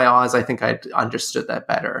challenge. And then by Oz, I think I'd understood that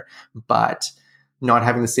better, but not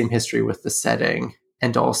having the same history with the setting.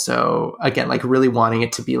 And also, again, like really wanting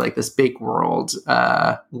it to be like this big world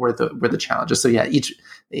were the challenges. So yeah,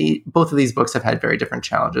 both of these books have had very different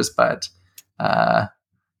challenges, but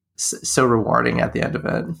so rewarding at the end of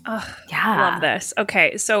it. Yeah, love this.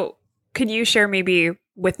 Okay, so could you share maybe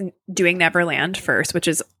with doing Neverland first, which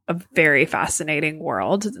is a very fascinating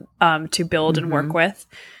world to build and work with?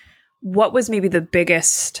 What was maybe the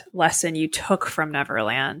biggest lesson you took from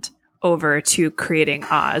Neverland over to creating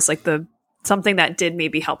Oz? Like something that did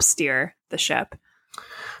maybe help steer the ship?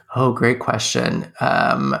 Oh, great question.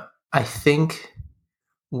 I think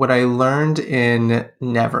what I learned in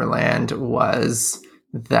Neverland was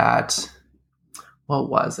that, what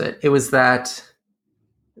was it? It was that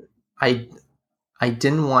I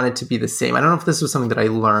didn't want it to be the same. I don't know if this was something that I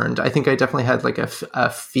learned. I think I definitely had like a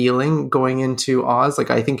feeling going into Oz. Like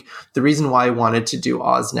I think the reason why I wanted to do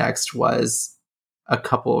Oz next was a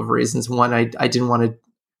couple of reasons. One, I didn't want to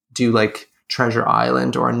do like Treasure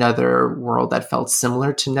Island or another world that felt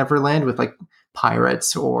similar to Neverland with like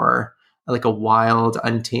pirates or like a wild,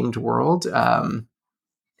 untamed world.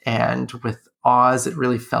 And with Oz, it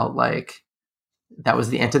really felt like that was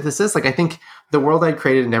the antithesis. Like I think the world I'd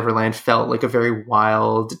created in Neverland felt like a very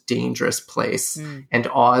wild, dangerous place. And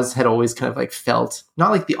Oz had always kind of like felt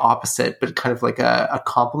not like the opposite, but kind of like a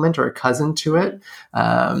complement or a cousin to it.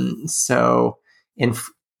 So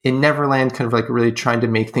in Neverland, kind of like really trying to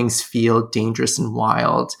make things feel dangerous and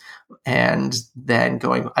wild, and then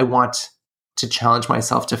going, I want to challenge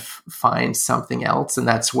myself to find something else. And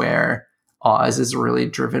that's where Oz is really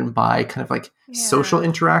driven by kind of like social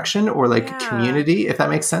interaction or like community, if that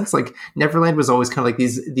makes sense. Like Neverland was always kind of like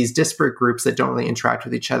these disparate groups that don't really interact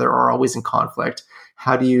with each other or are always in conflict.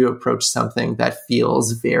 How do you approach something that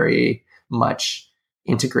feels very much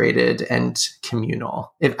integrated and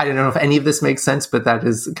communal? I don't know if any of this makes sense, but that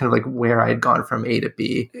is kind of like where I had gone from A to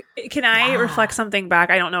B. Can I reflect something back?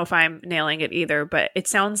 I don't know if I'm nailing it either, but it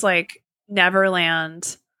sounds like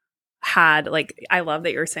Neverland had like, I love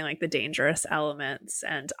that you're saying like the dangerous elements.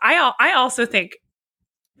 And I also think,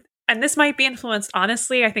 and this might be influenced,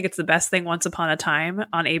 honestly, I think it's the best thing Once Upon a Time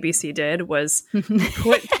on ABC did was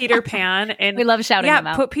put Peter Pan in. We love shouting him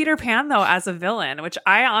out. Put Peter Pan though as a villain, which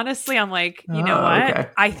I honestly, I'm like, you know what? Okay.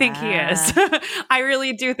 I think he is. I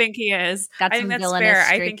really do think he is. I think that's fair.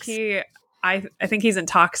 Streaks. I think he's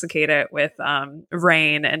intoxicated with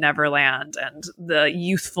rain and Neverland and the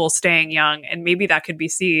youthful staying young. And maybe that could be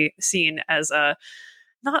seen as a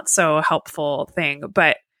not so helpful thing.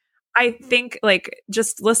 But I think like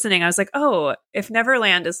just listening, I was like, oh, if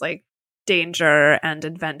Neverland is like danger and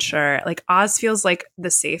adventure, like Oz feels like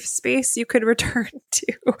the safe space you could return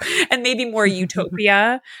to, and maybe more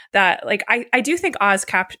utopia. That like I do think Oz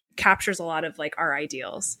captures a lot of like our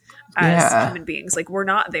ideals as human beings. Like we're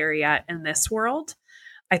not there yet in this world.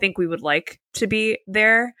 I think we would like to be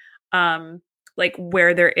there. Like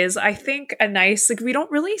where there is, I think, a nice, like we don't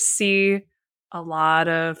really see a lot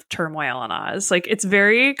of turmoil on Oz. Like it's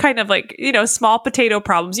very kind of like, you know, small potato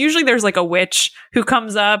problems. Usually there's like a witch who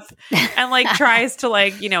comes up and like tries to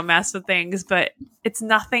like, you know, mess with things, but it's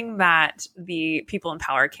nothing that the people in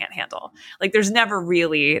power can't handle. Like there's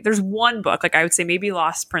one book, like I would say maybe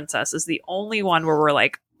Lost Princess is the only one where we're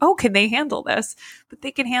like, oh, can they handle this? But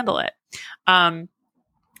they can handle it.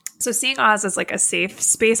 So seeing Oz as like a safe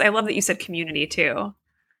space, I love that you said community too.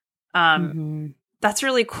 That's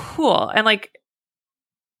really cool. And like,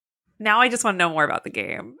 now I just want to know more about the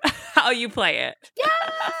game, how you play it.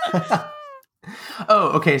 Yeah. Oh,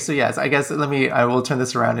 okay. So yes, I guess I will turn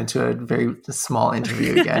this around into a very small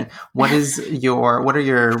interview again. What are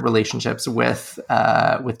your relationships with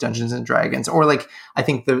Dungeons and Dragons, or like, I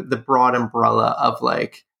think the broad umbrella of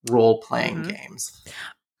like role playing games?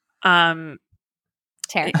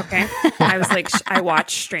 Okay. I was like, I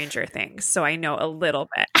watch Stranger Things, so I know a little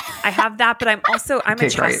bit. I have that, but I'm a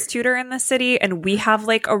chess tutor in the city, and we have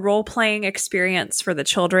like a role playing experience for the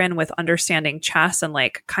children with understanding chess and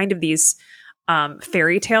like kind of these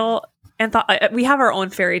fairy tale. We have our own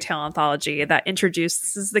fairy tale anthology that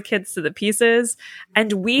introduces the kids to the pieces,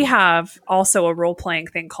 and we have also a role playing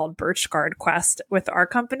thing called Birchguard Quest with our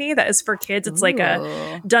company that is for kids. It's like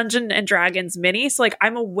a Dungeon and Dragons mini. So like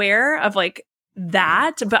I'm aware of like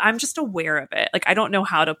that, but I'm just aware of it. Like I don't know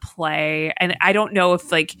how to play, and I don't know if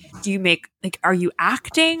like are you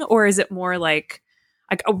acting, or is it more like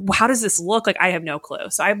how does this look? Like I have no clue.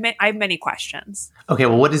 So I have many questions. Okay,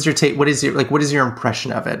 well, what is your take? What is your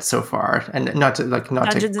impression of it so far? And not to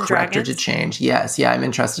correct or to change. Yes, yeah, I'm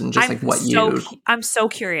interested in just I'm so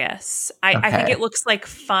curious. I think it looks like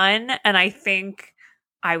fun, and I think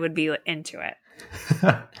I would be into it.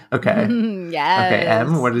 Okay. Yes. Okay,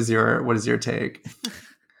 Em, what is your take?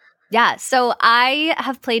 Yeah, so I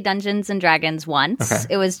have played Dungeons and Dragons once.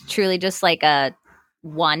 Okay. It was truly just like a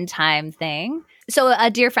one-time thing. So a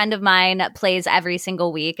dear friend of mine plays every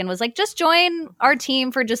single week and was like, just join our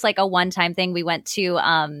team for just like a one-time thing. We went to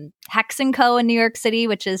Hex & Co. in New York City,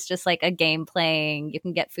 which is just like a game playing. You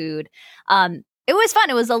can get food. It was fun.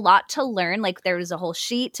 It was a lot to learn. Like there was a whole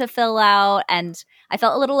sheet to fill out, and I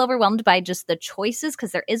felt a little overwhelmed by just the choices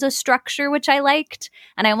because there is a structure which I liked,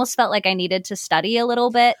 and I almost felt like I needed to study a little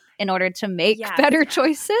bit in order to make better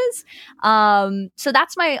choices. So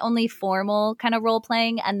that's my only formal kind of role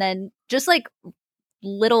playing, and then just like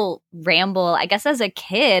little ramble. I guess as a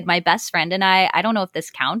kid, my best friend and I don't know if this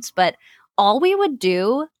counts, but all we would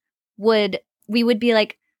do we would be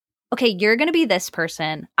like, okay, you're going to be this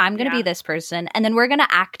person. I'm going to be this person. And then we're going to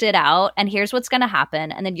act it out. And here's what's going to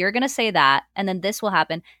happen. And then you're going to say that. And then this will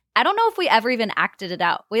happen. I don't know if we ever even acted it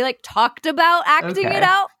out. We like talked about acting it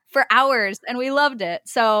out for hours, and we loved it.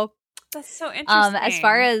 So that's so interesting. As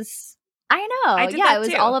far as I know, it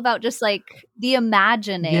was all about just like the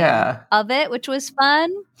imagining of it, which was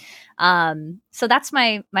fun. So that's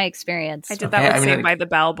my experience. I did that with Saved by the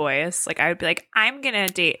Bell Boys. Like I would be like, I'm gonna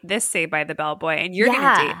date this Saved by the Bell boy, and you're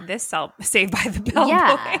gonna date this Saved by the Bell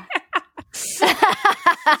boy.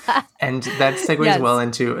 And that segues well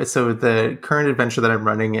into the current adventure that I'm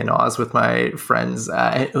running in Oz with my friends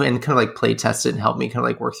and kind of like play test it and help me kind of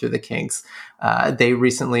like work through the kinks. They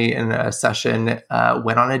recently in a session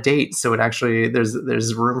went on a date. So it actually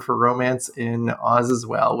there's room for romance in Oz as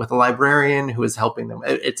well, with a librarian who is helping them.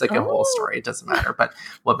 It's like a whole story. It doesn't matter. But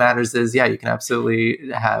what matters is, you can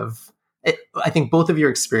absolutely have it. I think both of your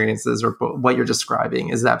experiences or what you're describing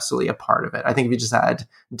is absolutely a part of it. I think if you just had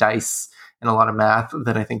dice and a lot of math,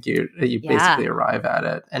 then I think you basically arrive at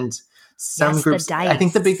it. And some groups, I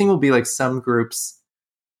think the big thing will be like some groups,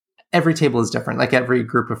 every table is different. Like every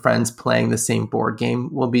group of friends playing the same board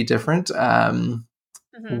game will be different.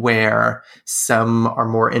 Where some are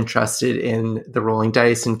more interested in the rolling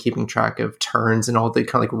dice and keeping track of turns and all the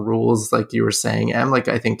kind of like rules, like you were saying, Em. Like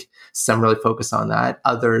I think some really focus on that.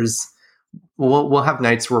 Others we'll have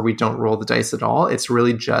nights where we don't roll the dice at all. It's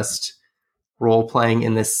really just role playing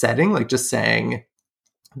in this setting, like just saying,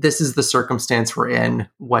 this is the circumstance we're in.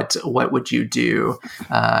 What would you do?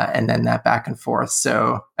 And then that back and forth.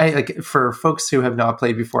 So I like for folks who have not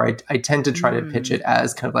played before, I tend to try to pitch it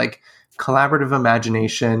as kind of like collaborative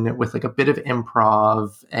imagination with like a bit of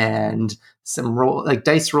improv and some like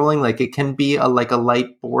dice rolling. Like it can be like a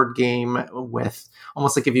light board game with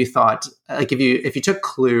almost like if you thought, like if you took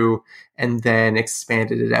Clue and then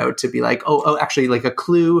expanded it out to be like, actually like a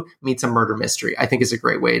Clue meets a murder mystery, I think is a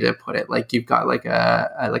great way to put it. Like you've got like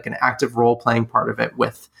like an active role playing part of it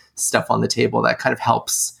with stuff on the table that kind of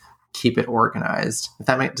helps keep it organized.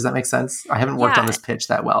 Does that make sense? I haven't worked on this pitch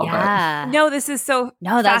that well, but no, this is so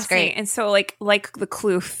that's great. And so like the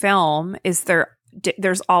Clue film,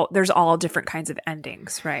 there's all different kinds of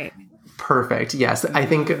endings, right? Perfect. Yes, I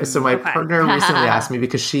think so. My partner recently asked me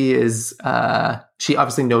because she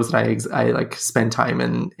obviously knows that I like spend time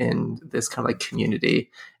in this kind of like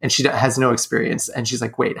community, and she has no experience. And she's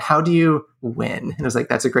like, "Wait, how do you win?" And I was like,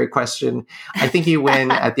 "That's a great question. I think you win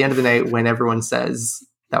at the end of the night when everyone says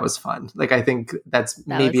that was fun." Like, I think that's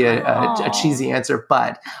maybe a cheesy answer,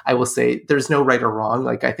 but I will say there's no right or wrong.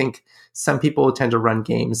 Like, I think some people tend to run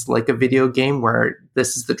games like a video game where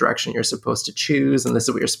this is the direction you're supposed to choose and this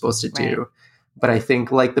is what you're supposed to do. Right. But I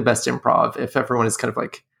think like the best improv, if everyone is kind of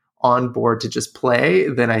like on board to just play,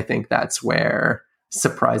 then I think that's where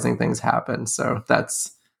surprising things happen. So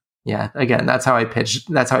again, that's how I pitch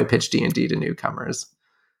D&D to newcomers.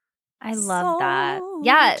 I love that.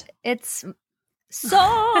 Yeah, it's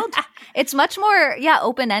sold. It's much more,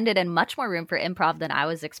 open-ended and much more room for improv than I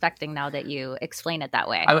was expecting now that you explain it that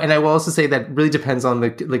way. And I will also say that really depends on the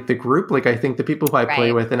group. Like I think the people who I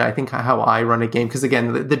play with, and I think how I run a game, because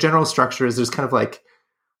again, the general structure is there's kind of like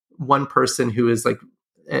one person who is like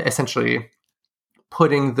essentially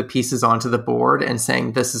putting the pieces onto the board and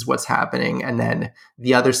saying this is what's happening, and then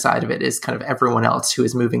the other side of it is kind of everyone else who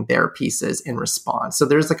is moving their pieces in response. So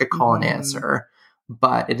there's like a call and answer,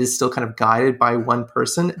 but it is still kind of guided by one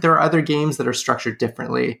person. There are other games that are structured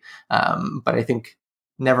differently, but I think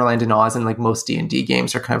Neverland and Oz and like most D&D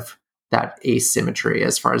games are kind of that asymmetry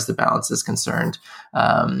as far as the balance is concerned.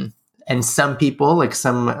 And some people, like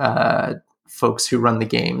some folks who run the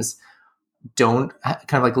games, don't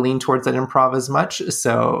kind of like lean towards that improv as much.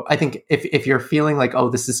 So I think if you're feeling like, oh,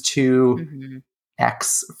 this is too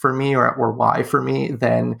X for me or Y for me,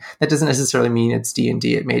 then that doesn't necessarily mean it's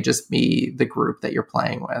D&D. It may just be the group that you're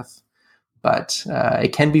playing with. But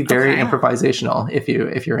it can be very improvisational if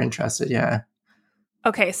you're interested. Yeah.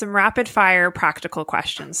 Okay, some rapid fire practical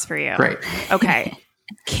questions for you. Great. Okay.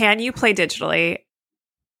 Can you play digitally?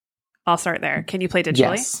 I'll start there. Can you play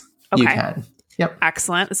digitally? Yes, you can. Yep.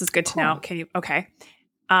 Excellent. This is good to know. Can you? Okay.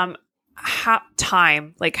 How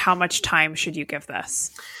much time should you give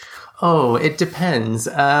this? Oh, it depends.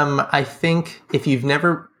 I think if you've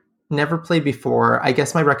never played before, I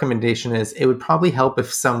guess my recommendation is it would probably help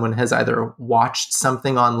if someone has either watched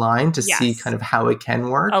something online to see kind of how it can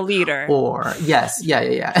work. A leader. Or,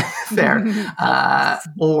 fair.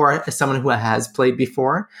 Or someone who has played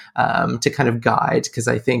before to kind of guide, because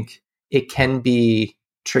I think it can be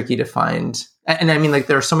tricky to find. And I mean, like,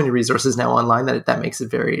 there are so many resources now online that makes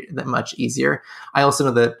it that much easier. I also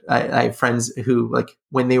know that I have friends who, like,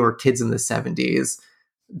 when they were kids in the 70s,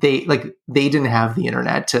 they didn't have the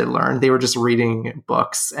internet to learn. They were just reading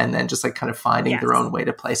books and then just like kind of finding their own way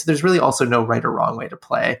to play. So there's really also no right or wrong way to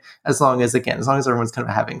play, as long as everyone's kind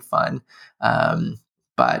of having fun.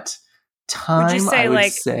 But time, would you say,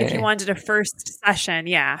 say, if you wanted a first session,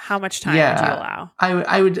 how much time would you allow?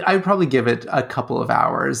 I would probably give it a couple of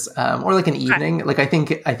hours, or like an evening. Like I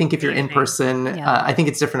think if you're in person, I think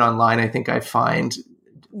it's different online. I think I find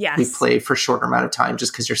we play for a shorter amount of time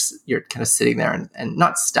just because you're kind of sitting there and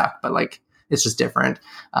not stuck, but like it's just different.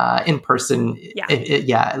 In person,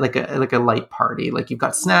 like a light party. Like you've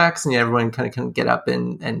got snacks and everyone kind of can get up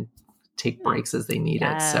and take breaks as they need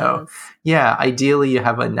it. So ideally you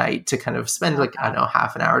have a night to kind of spend like, I don't know,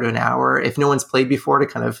 half an hour to an hour. If no one's played before, to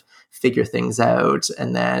kind of figure things out,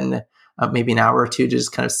 and then maybe an hour or two to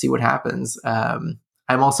just kind of see what happens. I'm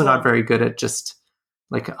also not very good at just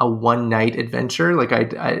like a one night adventure. Like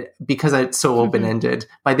I because it's so open-ended,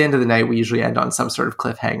 by the end of the night, we usually end on some sort of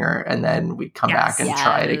cliffhanger and then we come back and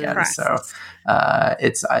try it again. Correct. So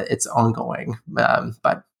it's ongoing.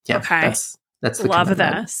 But that's the love of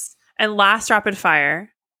this. And last rapid fire,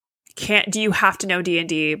 do you have to know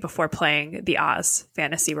D&D before playing the Oz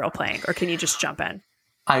fantasy role playing, or can you just jump in?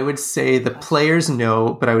 I would say the players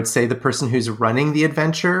know, but I would say the person who's running the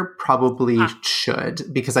adventure probably should,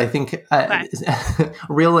 because I think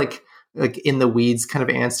real like in the weeds kind of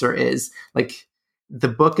answer is like the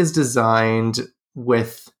book is designed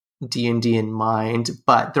with D&D in mind,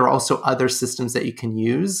 but there are also other systems that you can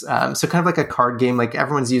use. So kind of like a card game, like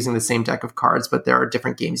everyone's using the same deck of cards, but there are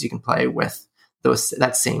different games you can play with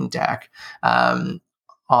that same deck.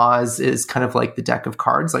 Oz is kind of like the deck of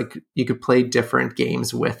cards. Like you could play different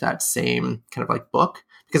games with that same kind of like book,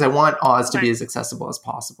 because I want Oz to be as accessible as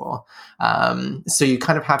possible. So you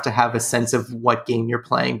kind of have to have a sense of what game you're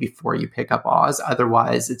playing before you pick up Oz.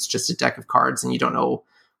 Otherwise, it's just a deck of cards and you don't know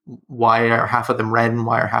why are half of them red and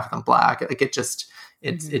why are half of them black. Like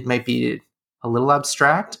it might be a little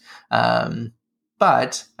abstract.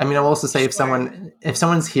 But I mean, I'll also say if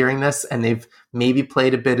someone's hearing this and they've maybe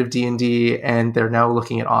played a bit of D&D and they're now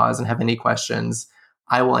looking at Oz and have any questions,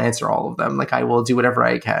 I will answer all of them. Like I will do whatever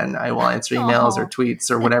I can. I will answer emails or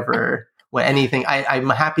tweets or whatever, anything. I'm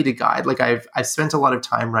happy to guide. Like I've spent a lot of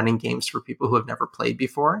time running games for people who have never played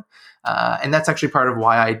before. And that's actually part of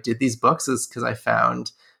why I did these books, is because I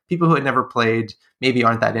found people who had never played maybe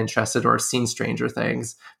aren't that interested or seen Stranger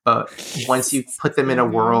Things. But once you put them in a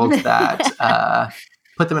world that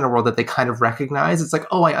they kind of recognize, it's like,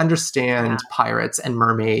 oh, I understand pirates and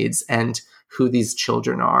mermaids and who these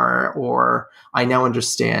children are, or I now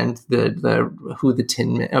understand who the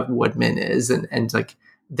Tin Woodman is, and like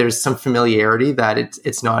there's some familiarity that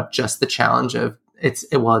it's not just the challenge of it's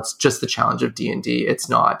just the challenge of D&D. It's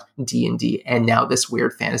not D&D and now this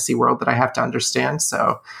weird fantasy world that I have to understand.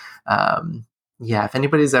 So if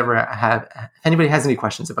anybody has any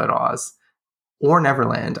questions about Oz or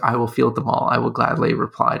Neverland, I will field them all. I will gladly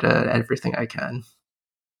reply to everything I can.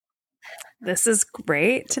 This is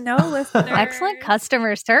great to know, listeners. Excellent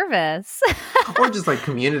customer service. Or just like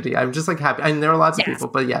community. I'm just like happy. I mean, there are lots of people,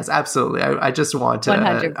 but yes, absolutely. I just want to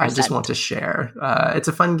 100%. I just want to share. It's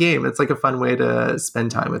a fun game. It's like a fun way to spend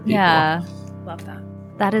time with people. Yeah. Love that.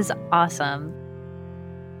 That is awesome.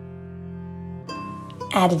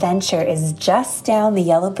 Adventure is just down the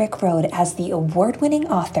yellow brick road as the award-winning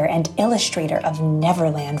author and illustrator of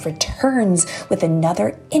Neverland returns with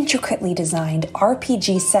another intricately designed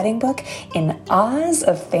RPG setting book in Oz,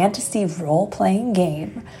 a fantasy role-playing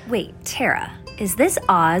game. Wait, Tara, is this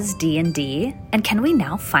Oz D&D? And can we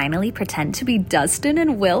now finally pretend to be Dustin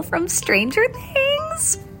and Will from Stranger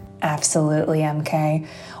Things? Absolutely, MK.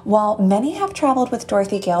 While many have traveled with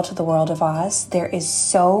Dorothy Gale to the world of Oz, there is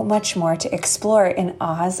so much more to explore in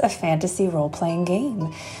Oz, a fantasy role-playing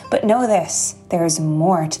game. But know this, there is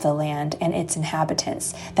more to the land and its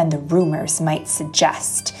inhabitants than the rumors might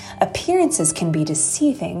suggest. Appearances can be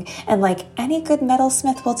deceiving, and like any good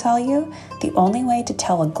metalsmith will tell you, the only way to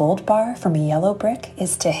tell a gold bar from a yellow brick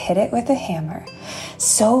is to hit it with a hammer.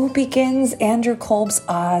 So begins Andrew Kolb's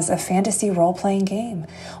Oz, a fantasy role-playing game.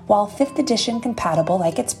 While 5th edition compatible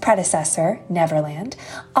like its predecessor, Neverland,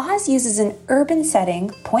 Oz uses an urban setting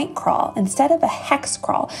point crawl instead of a hex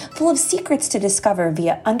crawl, full of secrets to discover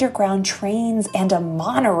via underground trains and a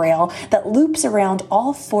monorail that loops around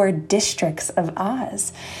all 4 districts of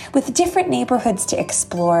Oz. With different neighborhoods to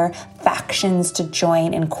explore, factions to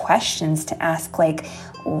join, and questions to ask like,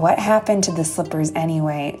 what happened to the slippers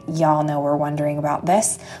anyway? Y'all know we're wondering about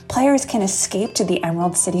this. Players can escape to the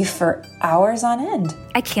Emerald City for hours on end.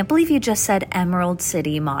 I can't believe you just said Emerald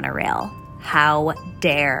City Monorail. How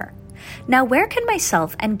dare. Now, where can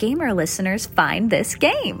myself and gamer listeners find this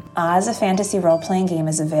game? Oz, a fantasy role-playing game,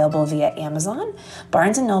 is available via Amazon,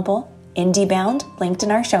 Barnes & Noble, IndieBound, linked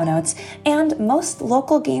in our show notes, and most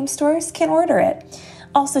local game stores can order it.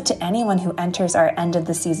 Also, to anyone who enters our end of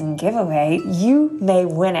the season giveaway, you may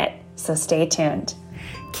win it, so stay tuned.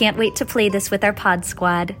 Can't wait to play this with our pod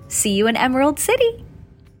squad. See you in Emerald City.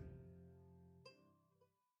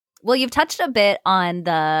 Well, you've touched a bit on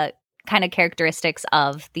the kind of characteristics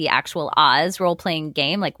of the actual Oz role-playing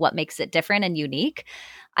game, like what makes it different and unique.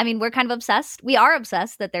 I mean, we're kind of obsessed. We are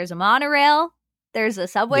obsessed that there's a monorail. There's a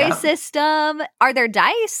subway system. Are there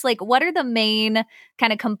dice? Like, what are the main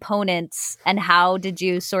kind of components, and how did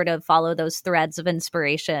you sort of follow those threads of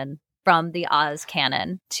inspiration from the Oz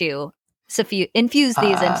canon to infuse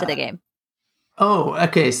these into the game? Oh,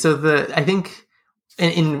 okay. So I think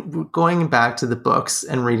in going back to the books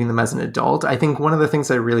and reading them as an adult, I think one of the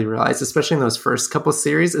things I really realized, especially in those first couple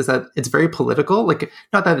series, is that it's very political. Like,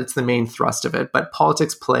 not that it's the main thrust of it, but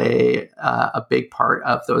politics play a big part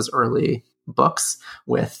of those early books,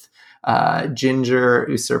 with Ginger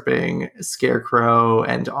usurping Scarecrow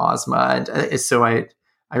and Ozma, and so I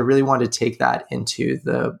really wanted to take that into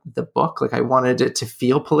the book. Like, I wanted it to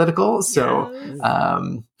feel political. So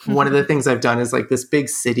one of the things I've done is like this big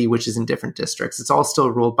city, which is in different districts. It's all still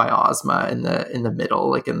ruled by Ozma in the middle,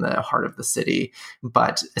 like in the heart of the city.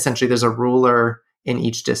 But essentially, there's a ruler in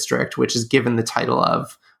each district, which is given the title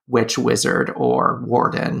of witch, wizard, or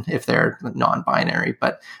warden if they're non-binary.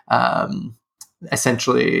 But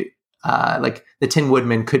essentially, like the Tin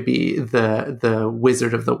Woodman could be the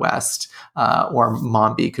Wizard of the West, or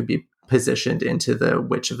Mombi could be positioned into the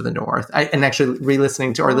Witch of the North. And actually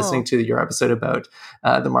listening to your episode about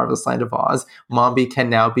the Marvelous Land of Oz, Mombi can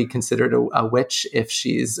now be considered a witch if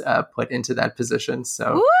she's put into that position.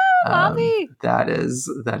 So Mombi! that is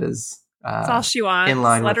That's all she wants. in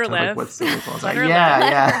line Let with her live. What the rules Let are. her Yeah,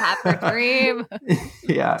 live. yeah. Let her have her dream.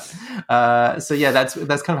 Yeah. So yeah, that's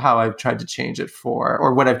kind of how I've tried to change it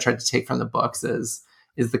or what I've tried to take from the books is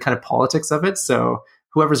the kind of politics of it. So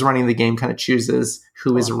whoever's running the game kind of chooses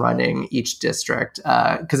who is running each district.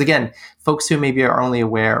 Because again, folks who maybe are only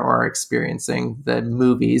aware or are experiencing the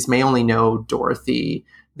movies may only know Dorothy,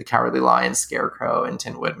 the Cowardly Lion, Scarecrow, and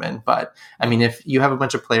Tin Woodman. But I mean, if you have a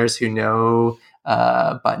bunch of players who know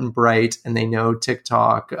Button Bright and they know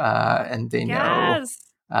TikTok and they know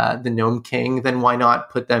the Gnome King, then why not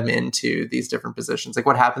put them into these different positions? Like,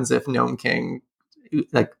 what happens if Gnome King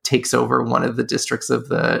like takes over one of the districts of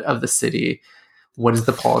the city? What is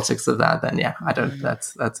the politics of that then? Yeah, I don't.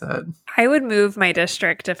 That's it. I would move my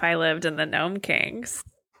district if I lived in the Gnome Kings.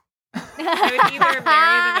 I would either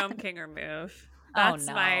marry the Gnome King or move. That's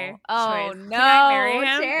my choice. Oh no! Can I marry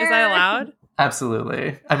him? Is that allowed?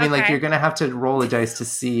 Absolutely. I mean, like, you're going to have to roll a dice to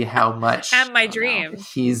see how much and my dream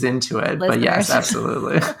he's into it. Listeners. But yes,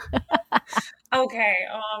 absolutely. Okay.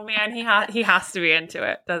 Oh man, he has to be into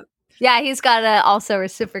it. Yeah, he's got to also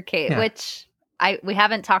reciprocate, Yeah. which we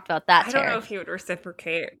haven't talked about that. I don't know Tara. if he would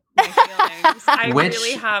reciprocate my feelings. I Which-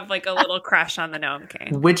 really have like a little crush on the Gnome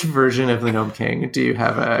King. Which version of the Gnome King do you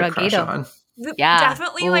have a crush Ruggido. on? Yeah.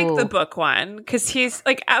 Definitely like the Ooh. book one, because he's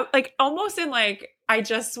like almost in like, I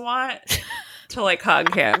just want to like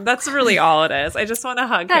hug him. That's really all it is. I just want to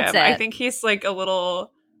hug That's him. I it. think he's like a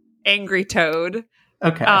little angry toad.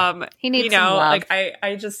 Okay. He needs you know, some love. like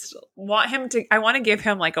I just want him to. I want to give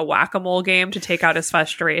him like a whack-a-mole game to take out his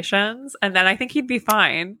frustrations, and then I think he'd be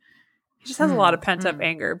fine. He just has a lot of pent-up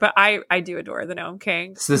anger, but I do adore the Gnome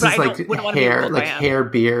King. So this But is I like wouldn't wanna be hair, ruled by like him. hair,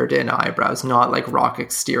 beard, and eyebrows, not like rock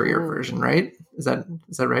exterior version, right? Is that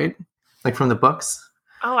right? Like from the books?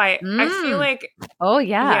 Oh, I feel like oh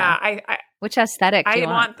yeah. yeah. Which aesthetic do you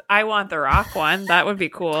want? I want the rock one. That would be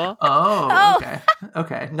cool. Oh,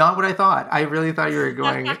 okay. Not what I thought. I really thought you were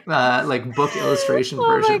going like book illustration Oh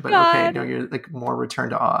my version, but okay, God. no, you're like more Return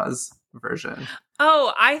to Oz version.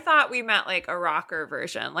 Oh, I thought we meant like a rocker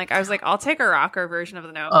version. Like I was like, I'll take a rocker version of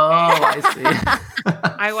the Gnome Oh, King. I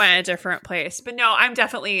see. I went a different place, but no, I'm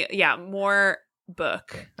definitely more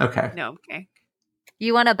book Okay. Gnome King.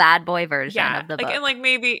 You want a bad boy version Yeah, of the like book. and like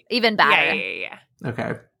maybe Even yeah, better. yeah.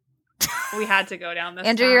 Okay. We had to go down this.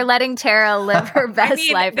 Andrew, path. you're letting Tara live her best I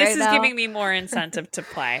mean, life this right is now. giving me more incentive to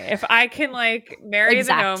play. If I can like marry the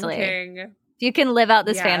Gnome Exactly. King, If you can live out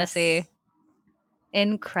this Yes. fantasy.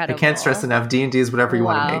 Incredible. I can't stress enough. D&D is whatever you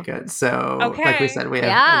want Wow. to make it. So, Okay. like we said, we have,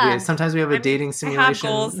 Yeah. sometimes we have a I'm- dating I simulation.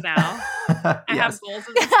 have goals now. I Yes, have goals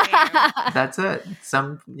in this game. that's it.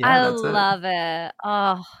 I That's it. love it.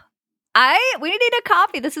 Oh, we need a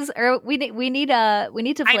copy. This is we need to I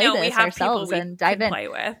play know we this have ourselves people we and dive can in. play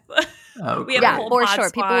with. Oh, We have cool. a Yeah, whole for pod sure.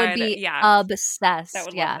 People would squad. be Yeah. obsessed. That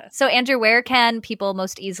would love Yeah. this. So Andrew, where can people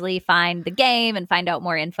most easily find the game and find out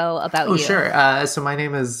more info about Oh, you? sure. So my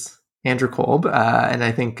name is Andrew Kolb, and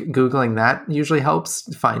I think Googling that usually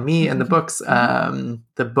helps find me and the books.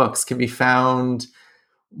 The books can be found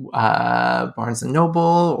Barnes and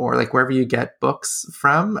Noble or like wherever you get books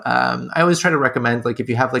from. I always try to recommend, like, if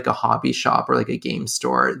you have like a hobby shop or like a game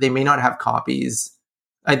store, they may not have copies.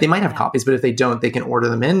 They might have copies, but if they don't, they can order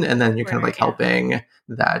them in, and then you're kind of like helping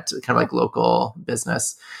that kind of like local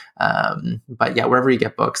business. But yeah, wherever you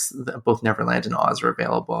get books, both Neverland and Oz are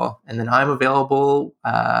available. And then I'm available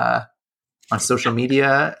on social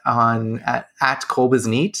media at Kolb is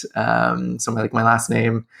Neat. So my last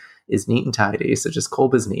name is Neat and Tidy. So just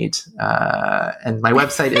Kolb is Neat. And my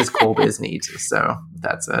website is Kolb is Neat. So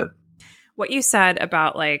that's it. What you said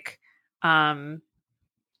about like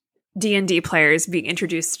D&D players being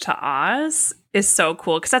introduced to Oz is so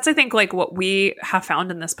cool, because that's, I think, like what we have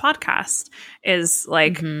found in this podcast is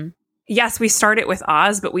like, yes, we started with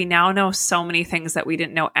Oz, but we now know so many things that we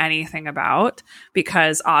didn't know anything about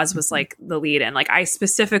because Oz was like the lead. And like, I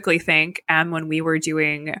specifically think, when we were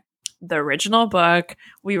doing the original book,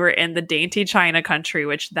 we were in the dainty China country,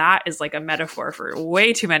 which that is like a metaphor for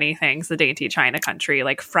way too many things. The dainty China country,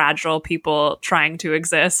 like fragile people trying to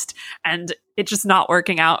exist and it just not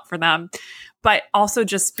working out for them. But also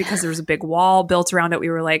just because there was a big wall built around it, we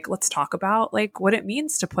were like, let's talk about like what it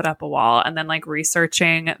means to put up a wall. And then like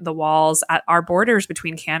researching the walls at our borders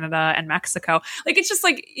between Canada and Mexico. Like, it's just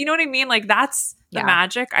like, you know what I mean? Like, that's the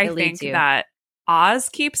magic I it leads think you. that Oz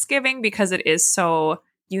keeps giving, because it is so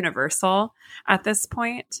universal at this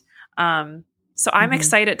point. So So I'm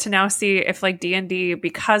excited to now see if like D&D,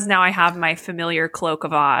 because now I have my familiar Cloak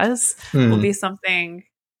of Oz, will be something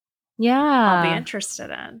I'll be interested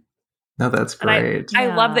in. No, that's great.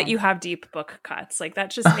 I love that you have deep book cuts. Like that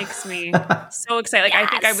just makes me so excited. Like I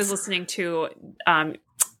think I was listening to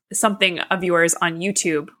something of yours on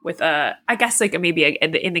YouTube with I guess like maybe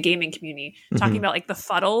in the gaming community talking about like the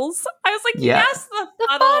Fuddles. I was like, yes, the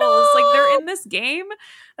Fuddles. Like they're in this game.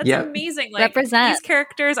 That's amazing. Like Represent. These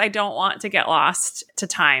characters, I don't want to get lost to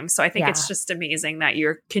time. So I think it's just amazing that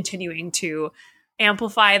you're continuing to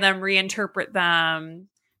amplify them, reinterpret them.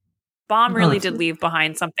 Baum really did leave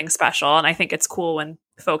behind something special. And I think it's cool when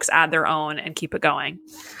folks add their own and keep it going.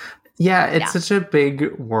 Yeah, it's such a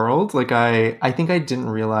big world. Like I think I didn't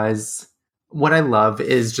realize what I love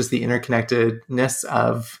is just the interconnectedness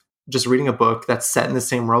of just reading a book that's set in the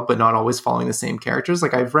same world, but not always following the same characters.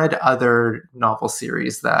 Like I've read other novel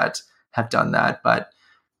series that have done that, but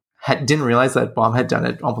didn't realize that Baum had done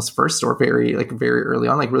it almost first or very early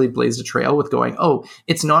on, like really blazed a trail with going, oh,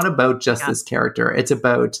 it's not about just this character. It's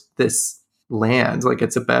about this land. Like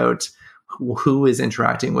it's about who is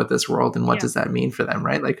interacting with this world and what does that mean for them,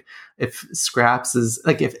 right? Like if Scraps is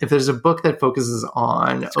like, if there's a book that focuses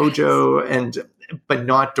on Ojo but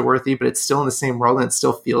not Dorothy, but it's still in the same world and it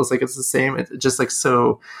still feels like it's the same. It's just like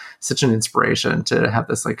such an inspiration to have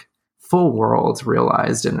this like full world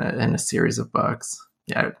realized in a series of books.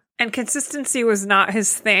 Yeah. And consistency was not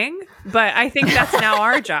his thing, but I think that's now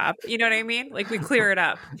our job. You know what I mean? Like we clear it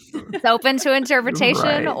up. It's open to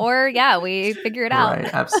interpretation or we figure it out.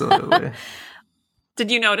 Right, absolutely.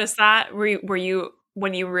 Did you notice that? Were you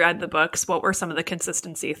when you read the books, what were some of the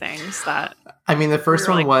consistency things that I mean, the first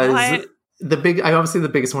one was what? Obviously the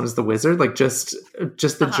biggest one is the wizard, like just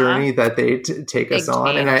the journey that they take us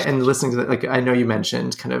on. And listening to that, like, I know you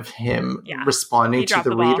mentioned kind of him responding to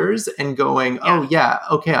the readers and going, oh yeah,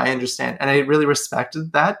 okay, I understand. And I really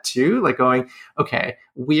respected that too. Like going, okay,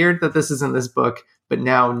 weird that this is in this book, but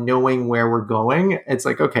now knowing where we're going, it's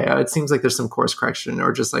like, okay, it seems like there's some course correction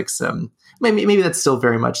or just like some, maybe that's still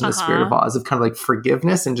very much in the spirit of Oz of kind of like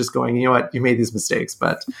forgiveness and just going, you know what, you made these mistakes,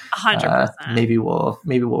 but 100%. Maybe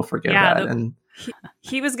we'll forgive that. And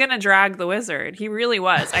he was going to drag the wizard. He really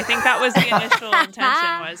was. I think that was the initial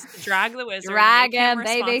intention, was to drag the wizard, make him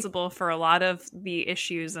responsible for a lot of the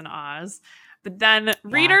issues in Oz. But then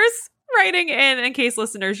readers writing in case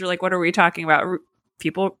listeners, you're like, what are we talking about?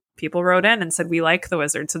 People wrote in and said, we like the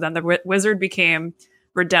wizard. So then the wizard became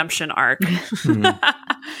redemption arc.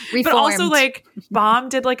 But also like Baum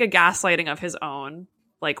did like a gaslighting of his own,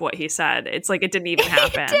 like what he said. It's like it didn't even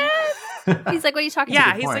happen. He's like, what are you talking about?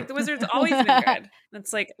 Yeah, he's like, the wizard's always been good. And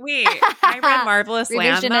it's like, wait, I read Marvelous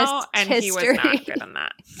Land though, and he was not good in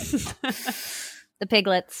that. The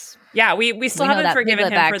piglets. Yeah, we still haven't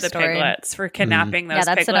forgiven him for the piglets, for kidnapping those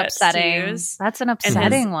piglets to use. That's an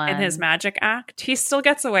upsetting one. In his magic act. He still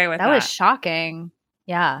gets away with that. That was shocking.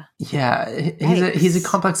 Yeah. Yeah, he's a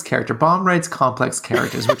complex character. Baum writes complex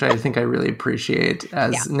characters, which I think I really appreciate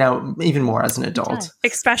as now even more as an adult.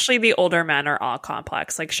 Especially the older men are all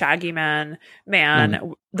complex, like Shaggy Man,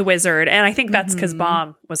 the wizard. And I think that's because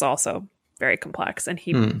Baum was also very complex. And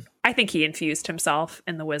I think he infused himself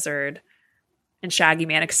in the wizard and Shaggy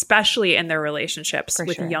Man, especially in their relationships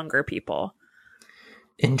with younger people.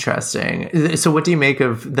 Interesting. So what do you make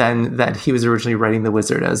of then that he was originally writing the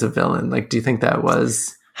wizard as a villain? Like, do you think that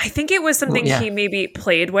was... I think it was something he maybe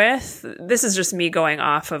played with. This is just me going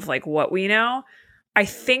off of like what we know. I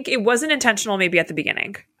think it wasn't intentional maybe at the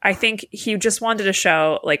beginning. I think he just wanted to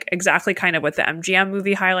show like exactly kind of what the MGM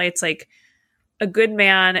movie highlights, like a good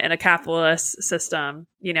man in a capitalist system,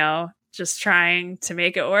 you know, just trying to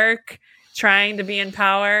make it work, trying to be in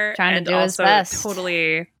power, trying to do his best.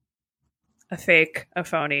 Totally a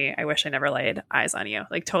phony. I wish I never laid eyes on you.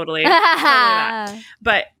 Like totally that.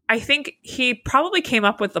 But I think he probably came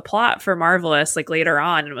up with the plot for Marvelous like later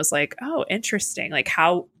on and was like, oh, interesting. Like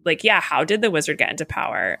how did the wizard get into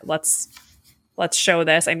power? Let's show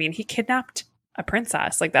this. I mean, he kidnapped a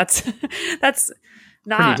princess. Like that's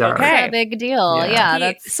not okay. That's a big deal. Yeah.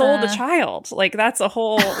 That's sold a child. Like that's a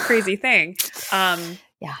whole crazy thing. And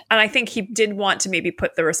I think he did want to maybe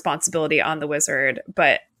put the responsibility on the wizard,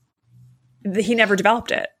 but he never developed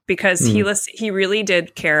it because he really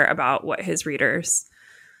did care about what his readers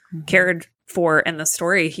cared for in the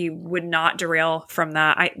story. He would not derail from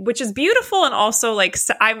that, which is beautiful. And also like,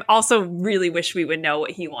 I'm also really wish we would know what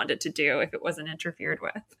he wanted to do if it wasn't interfered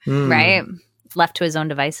with. Right. Left to his own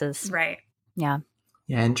devices. Right. Yeah.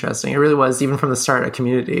 Yeah. Interesting. It really was, even from the start, a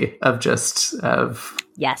community of ideas.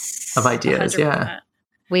 100%. Yeah.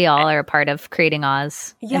 We all are a part of creating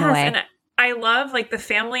Oz. Yes. And I love like the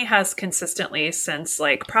family has consistently since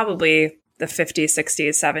like probably the 50s, 60s,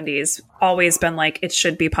 70s always been like, it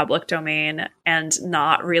should be public domain and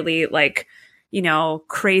not really like, you know,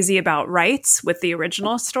 crazy about rights with the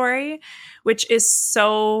original story, which is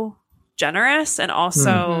so generous. And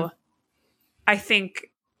also, I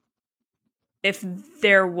think if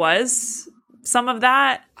there was some of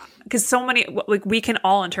that, because so many, like, we can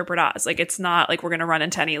all interpret Oz. Like, it's not like we're going to run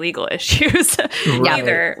into any legal issues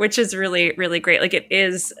either, which is really, really great. Like, it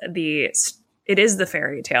is the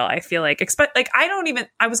fairy tale. I feel like,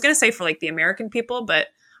 I was going to say for like the American people, but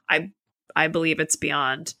I believe it's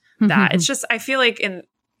beyond that. It's just, I feel like in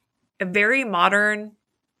a very modern,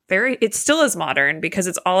 it still is modern because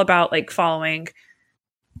it's all about like following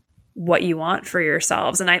what you want for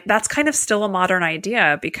yourselves. And that's kind of still a modern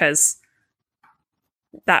idea because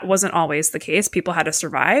that wasn't always the case. People had to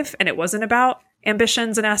survive and it wasn't about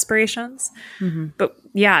ambitions and aspirations. But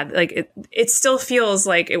yeah, like it still feels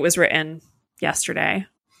like it was written yesterday.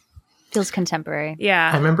 Feels contemporary.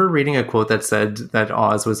 Yeah. I remember reading a quote that said that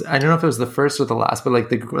Oz was, I don't know if it was the first or the last, but like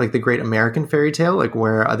the great American fairy tale, like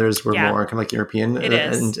where others were more kind of like European. It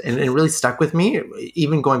is. And it really stuck with me,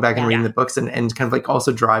 even going back and reading the books and kind of like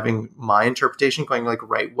also driving my interpretation, going like,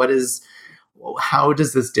 right, how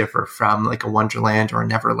does this differ from like a Wonderland or a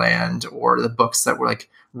Neverland or the books that were like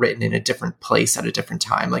written in a different place at a different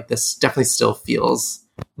time? Like this definitely still feels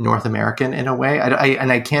North American in a way.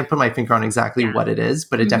 I can't put my finger on exactly what it is,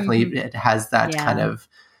 but it definitely it has that kind of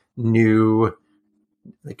new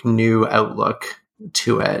outlook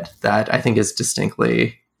to it that I think is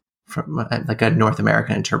distinctly from like a North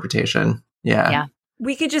American interpretation. Yeah.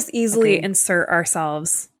 We could just easily insert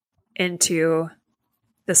ourselves into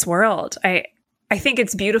this world. I think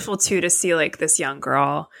it's beautiful too to see like this young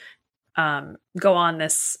girl go on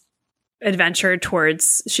this adventure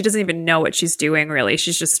towards, she doesn't even know what she's doing really.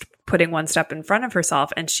 She's just putting one step in front of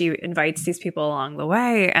herself and she invites these people along the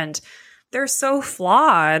way and they're so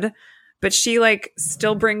flawed, but she like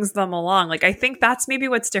still brings them along. Like I think that's maybe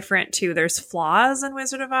what's different too. There's flaws in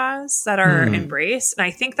Wizard of Oz that are embraced. And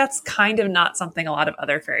I think that's kind of not something a lot of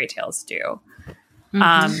other fairy tales do.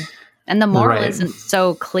 And the moral isn't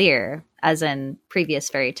so clear as in previous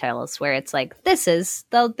fairy tales where it's like, this is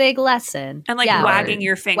the big lesson. And like wagging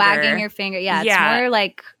your finger. Yeah. It's more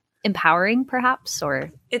like empowering perhaps,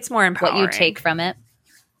 or it's more empowering. What you take from it.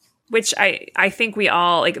 Which I think we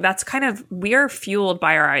all, like, that's kind of, we are fueled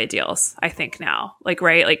by our ideals, I think now. Like,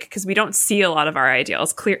 right? Like, because we don't see a lot of our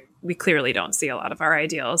ideals. We clearly don't see a lot of our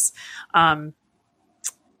ideals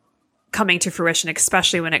coming to fruition,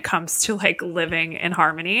 especially when it comes to like living in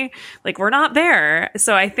harmony. Like we're not there.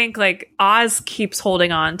 So I think like Oz keeps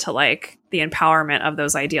holding on to like the empowerment of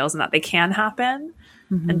those ideals and that they can happen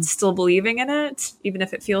and still believing in it, even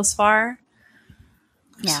if it feels far.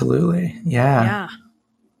 Absolutely. Yeah.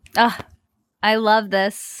 I love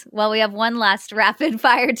this. Well, we have one last rapid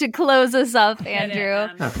fire to close us up, Andrew.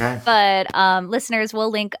 Okay. But listeners,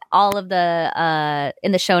 we'll link all of the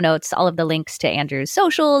in the show notes, all of the links to Andrew's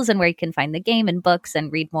socials and where you can find the game and books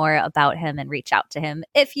and read more about him and reach out to him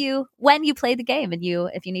when you play the game and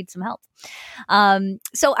if you need some help.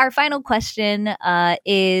 So our final question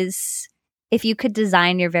is, if you could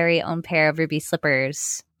design your very own pair of ruby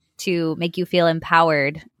slippers to make you feel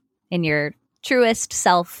empowered in your truest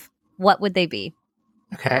self, what would they be?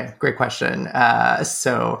 Okay, great question.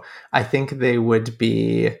 So I think they would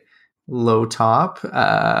be low top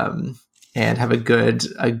and have a good,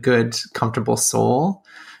 comfortable sole.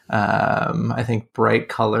 I think bright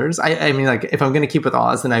colors. I mean, like, if I'm going to keep with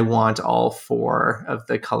Oz, then I want all 4 of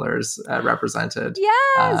the colors represented.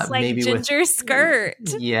 Yes, like maybe ginger skirt.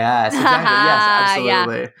 Yes, exactly. Yes,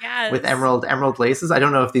 absolutely. Yes. With emerald laces. I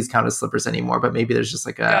don't know if these count as slippers anymore, but maybe there's just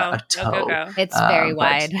like a toe. Go. It's very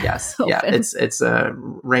wide. Yes, yeah. It's a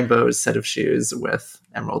rainbow set of shoes with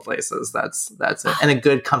emerald laces. That's it, and a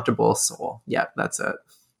good, comfortable sole. Yeah, that's it.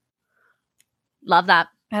 Love that.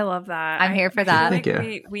 I love that. I'm here for that. Thank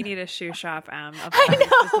you. We need a shoe shop, Of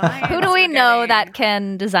I know. Who do we know that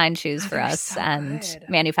can design shoes for us so and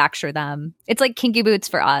manufacture them? It's like Kinky Boots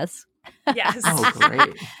for Oz. Yes. Oh,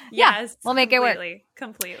 great. Yes. We'll make it work.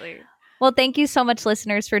 Completely. Well, thank you so much,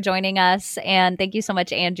 listeners, for joining us. And thank you so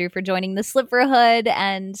much, Andrew, for joining the Slipperhood.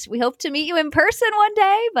 And we hope to meet you in person one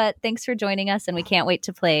day. But thanks for joining us. And we can't wait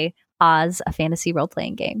to play Oz, a fantasy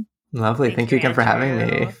role-playing game. Lovely. Thank you again for having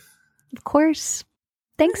me. Of course.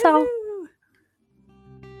 Thanks, all.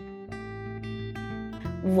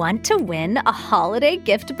 Want to win a holiday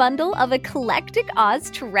gift bundle of eclectic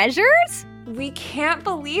Oz treasures? We can't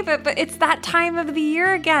believe it, but it's that time of the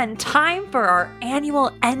year again. Time for our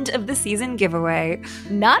annual end of the season giveaway.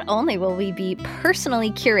 Not only will we be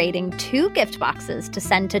personally curating 2 gift boxes to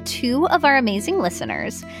send to 2 of our amazing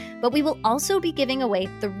listeners, but we will also be giving away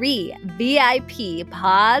 3 VIP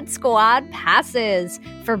Pod Squad passes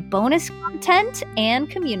for bonus content and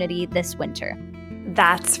community this winter.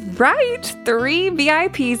 That's right. 3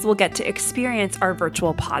 VIPs will get to experience our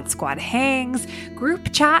virtual Pod Squad hangs,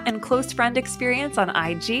 group chat and close friend experience on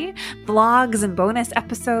IG, vlogs and bonus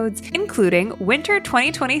episodes, including winter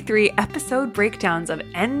 2023 episode breakdowns of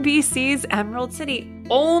NBC's Emerald City,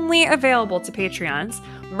 only available to Patreons,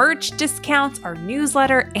 merch discounts, our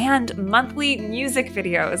newsletter, and monthly music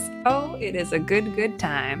videos. Oh, it is a good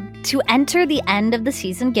time. To enter the end of the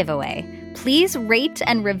season giveaway, please rate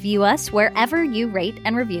and review us wherever you rate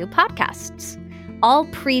and review podcasts. All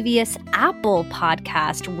previous Apple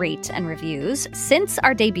Podcast rate and reviews since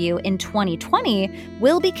our debut in 2020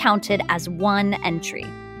 will be counted as 1 entry.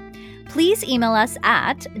 Please email us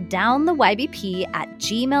at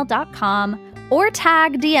downtheybbp@gmail.com or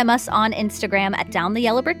tag DM us on Instagram at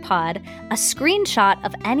downtheyellowbrickpod a screenshot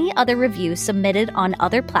of any other review submitted on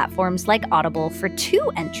other platforms like Audible for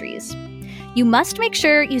 2 entries. You must make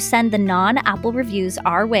sure you send the non-Apple reviews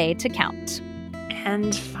our way to count.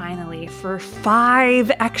 And finally, for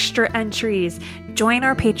 5 extra entries, join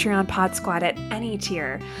our Patreon Pod Squad at any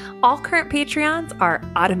tier. All current Patreons are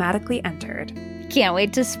automatically entered. Can't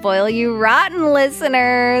wait to spoil you rotten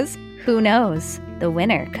listeners. Who knows? The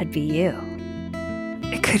winner could be you.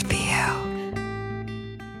 It could be you.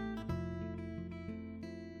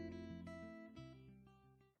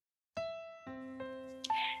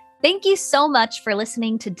 Thank you so much for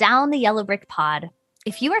listening to Down the Yellow Brick Pod.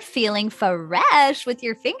 If you are feeling fresh with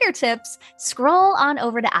your fingertips, scroll on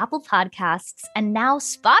over to Apple Podcasts and now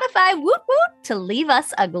Spotify woot woot to leave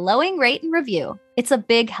us a glowing rate and review. It's a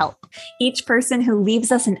big help. Each person who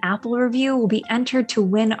leaves us an Apple review will be entered to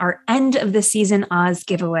win our end of the season Oz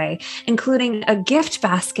giveaway, including a gift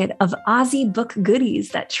basket of Aussie book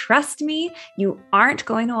goodies that, trust me, you aren't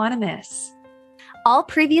going to want to miss. All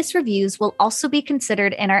previous reviews will also be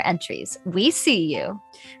considered in our entries. We see you.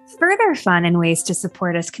 Further fun and ways to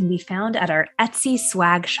support us can be found at our Etsy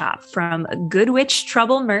swag shop, from Good Witch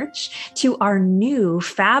Trouble merch to our new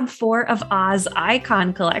Fab 4 of Oz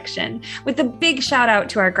icon collection, with a big shout out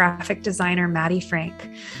to our graphic designer, Maddie Frank.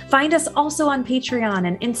 Find us also on Patreon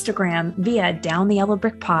and Instagram via Down the Yellow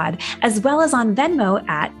Brick Pod, as well as on Venmo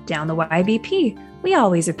at Down the YBP. We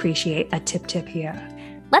always appreciate a tip here.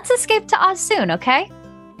 Let's escape to Oz soon, okay?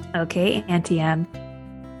 Okay, Auntie M.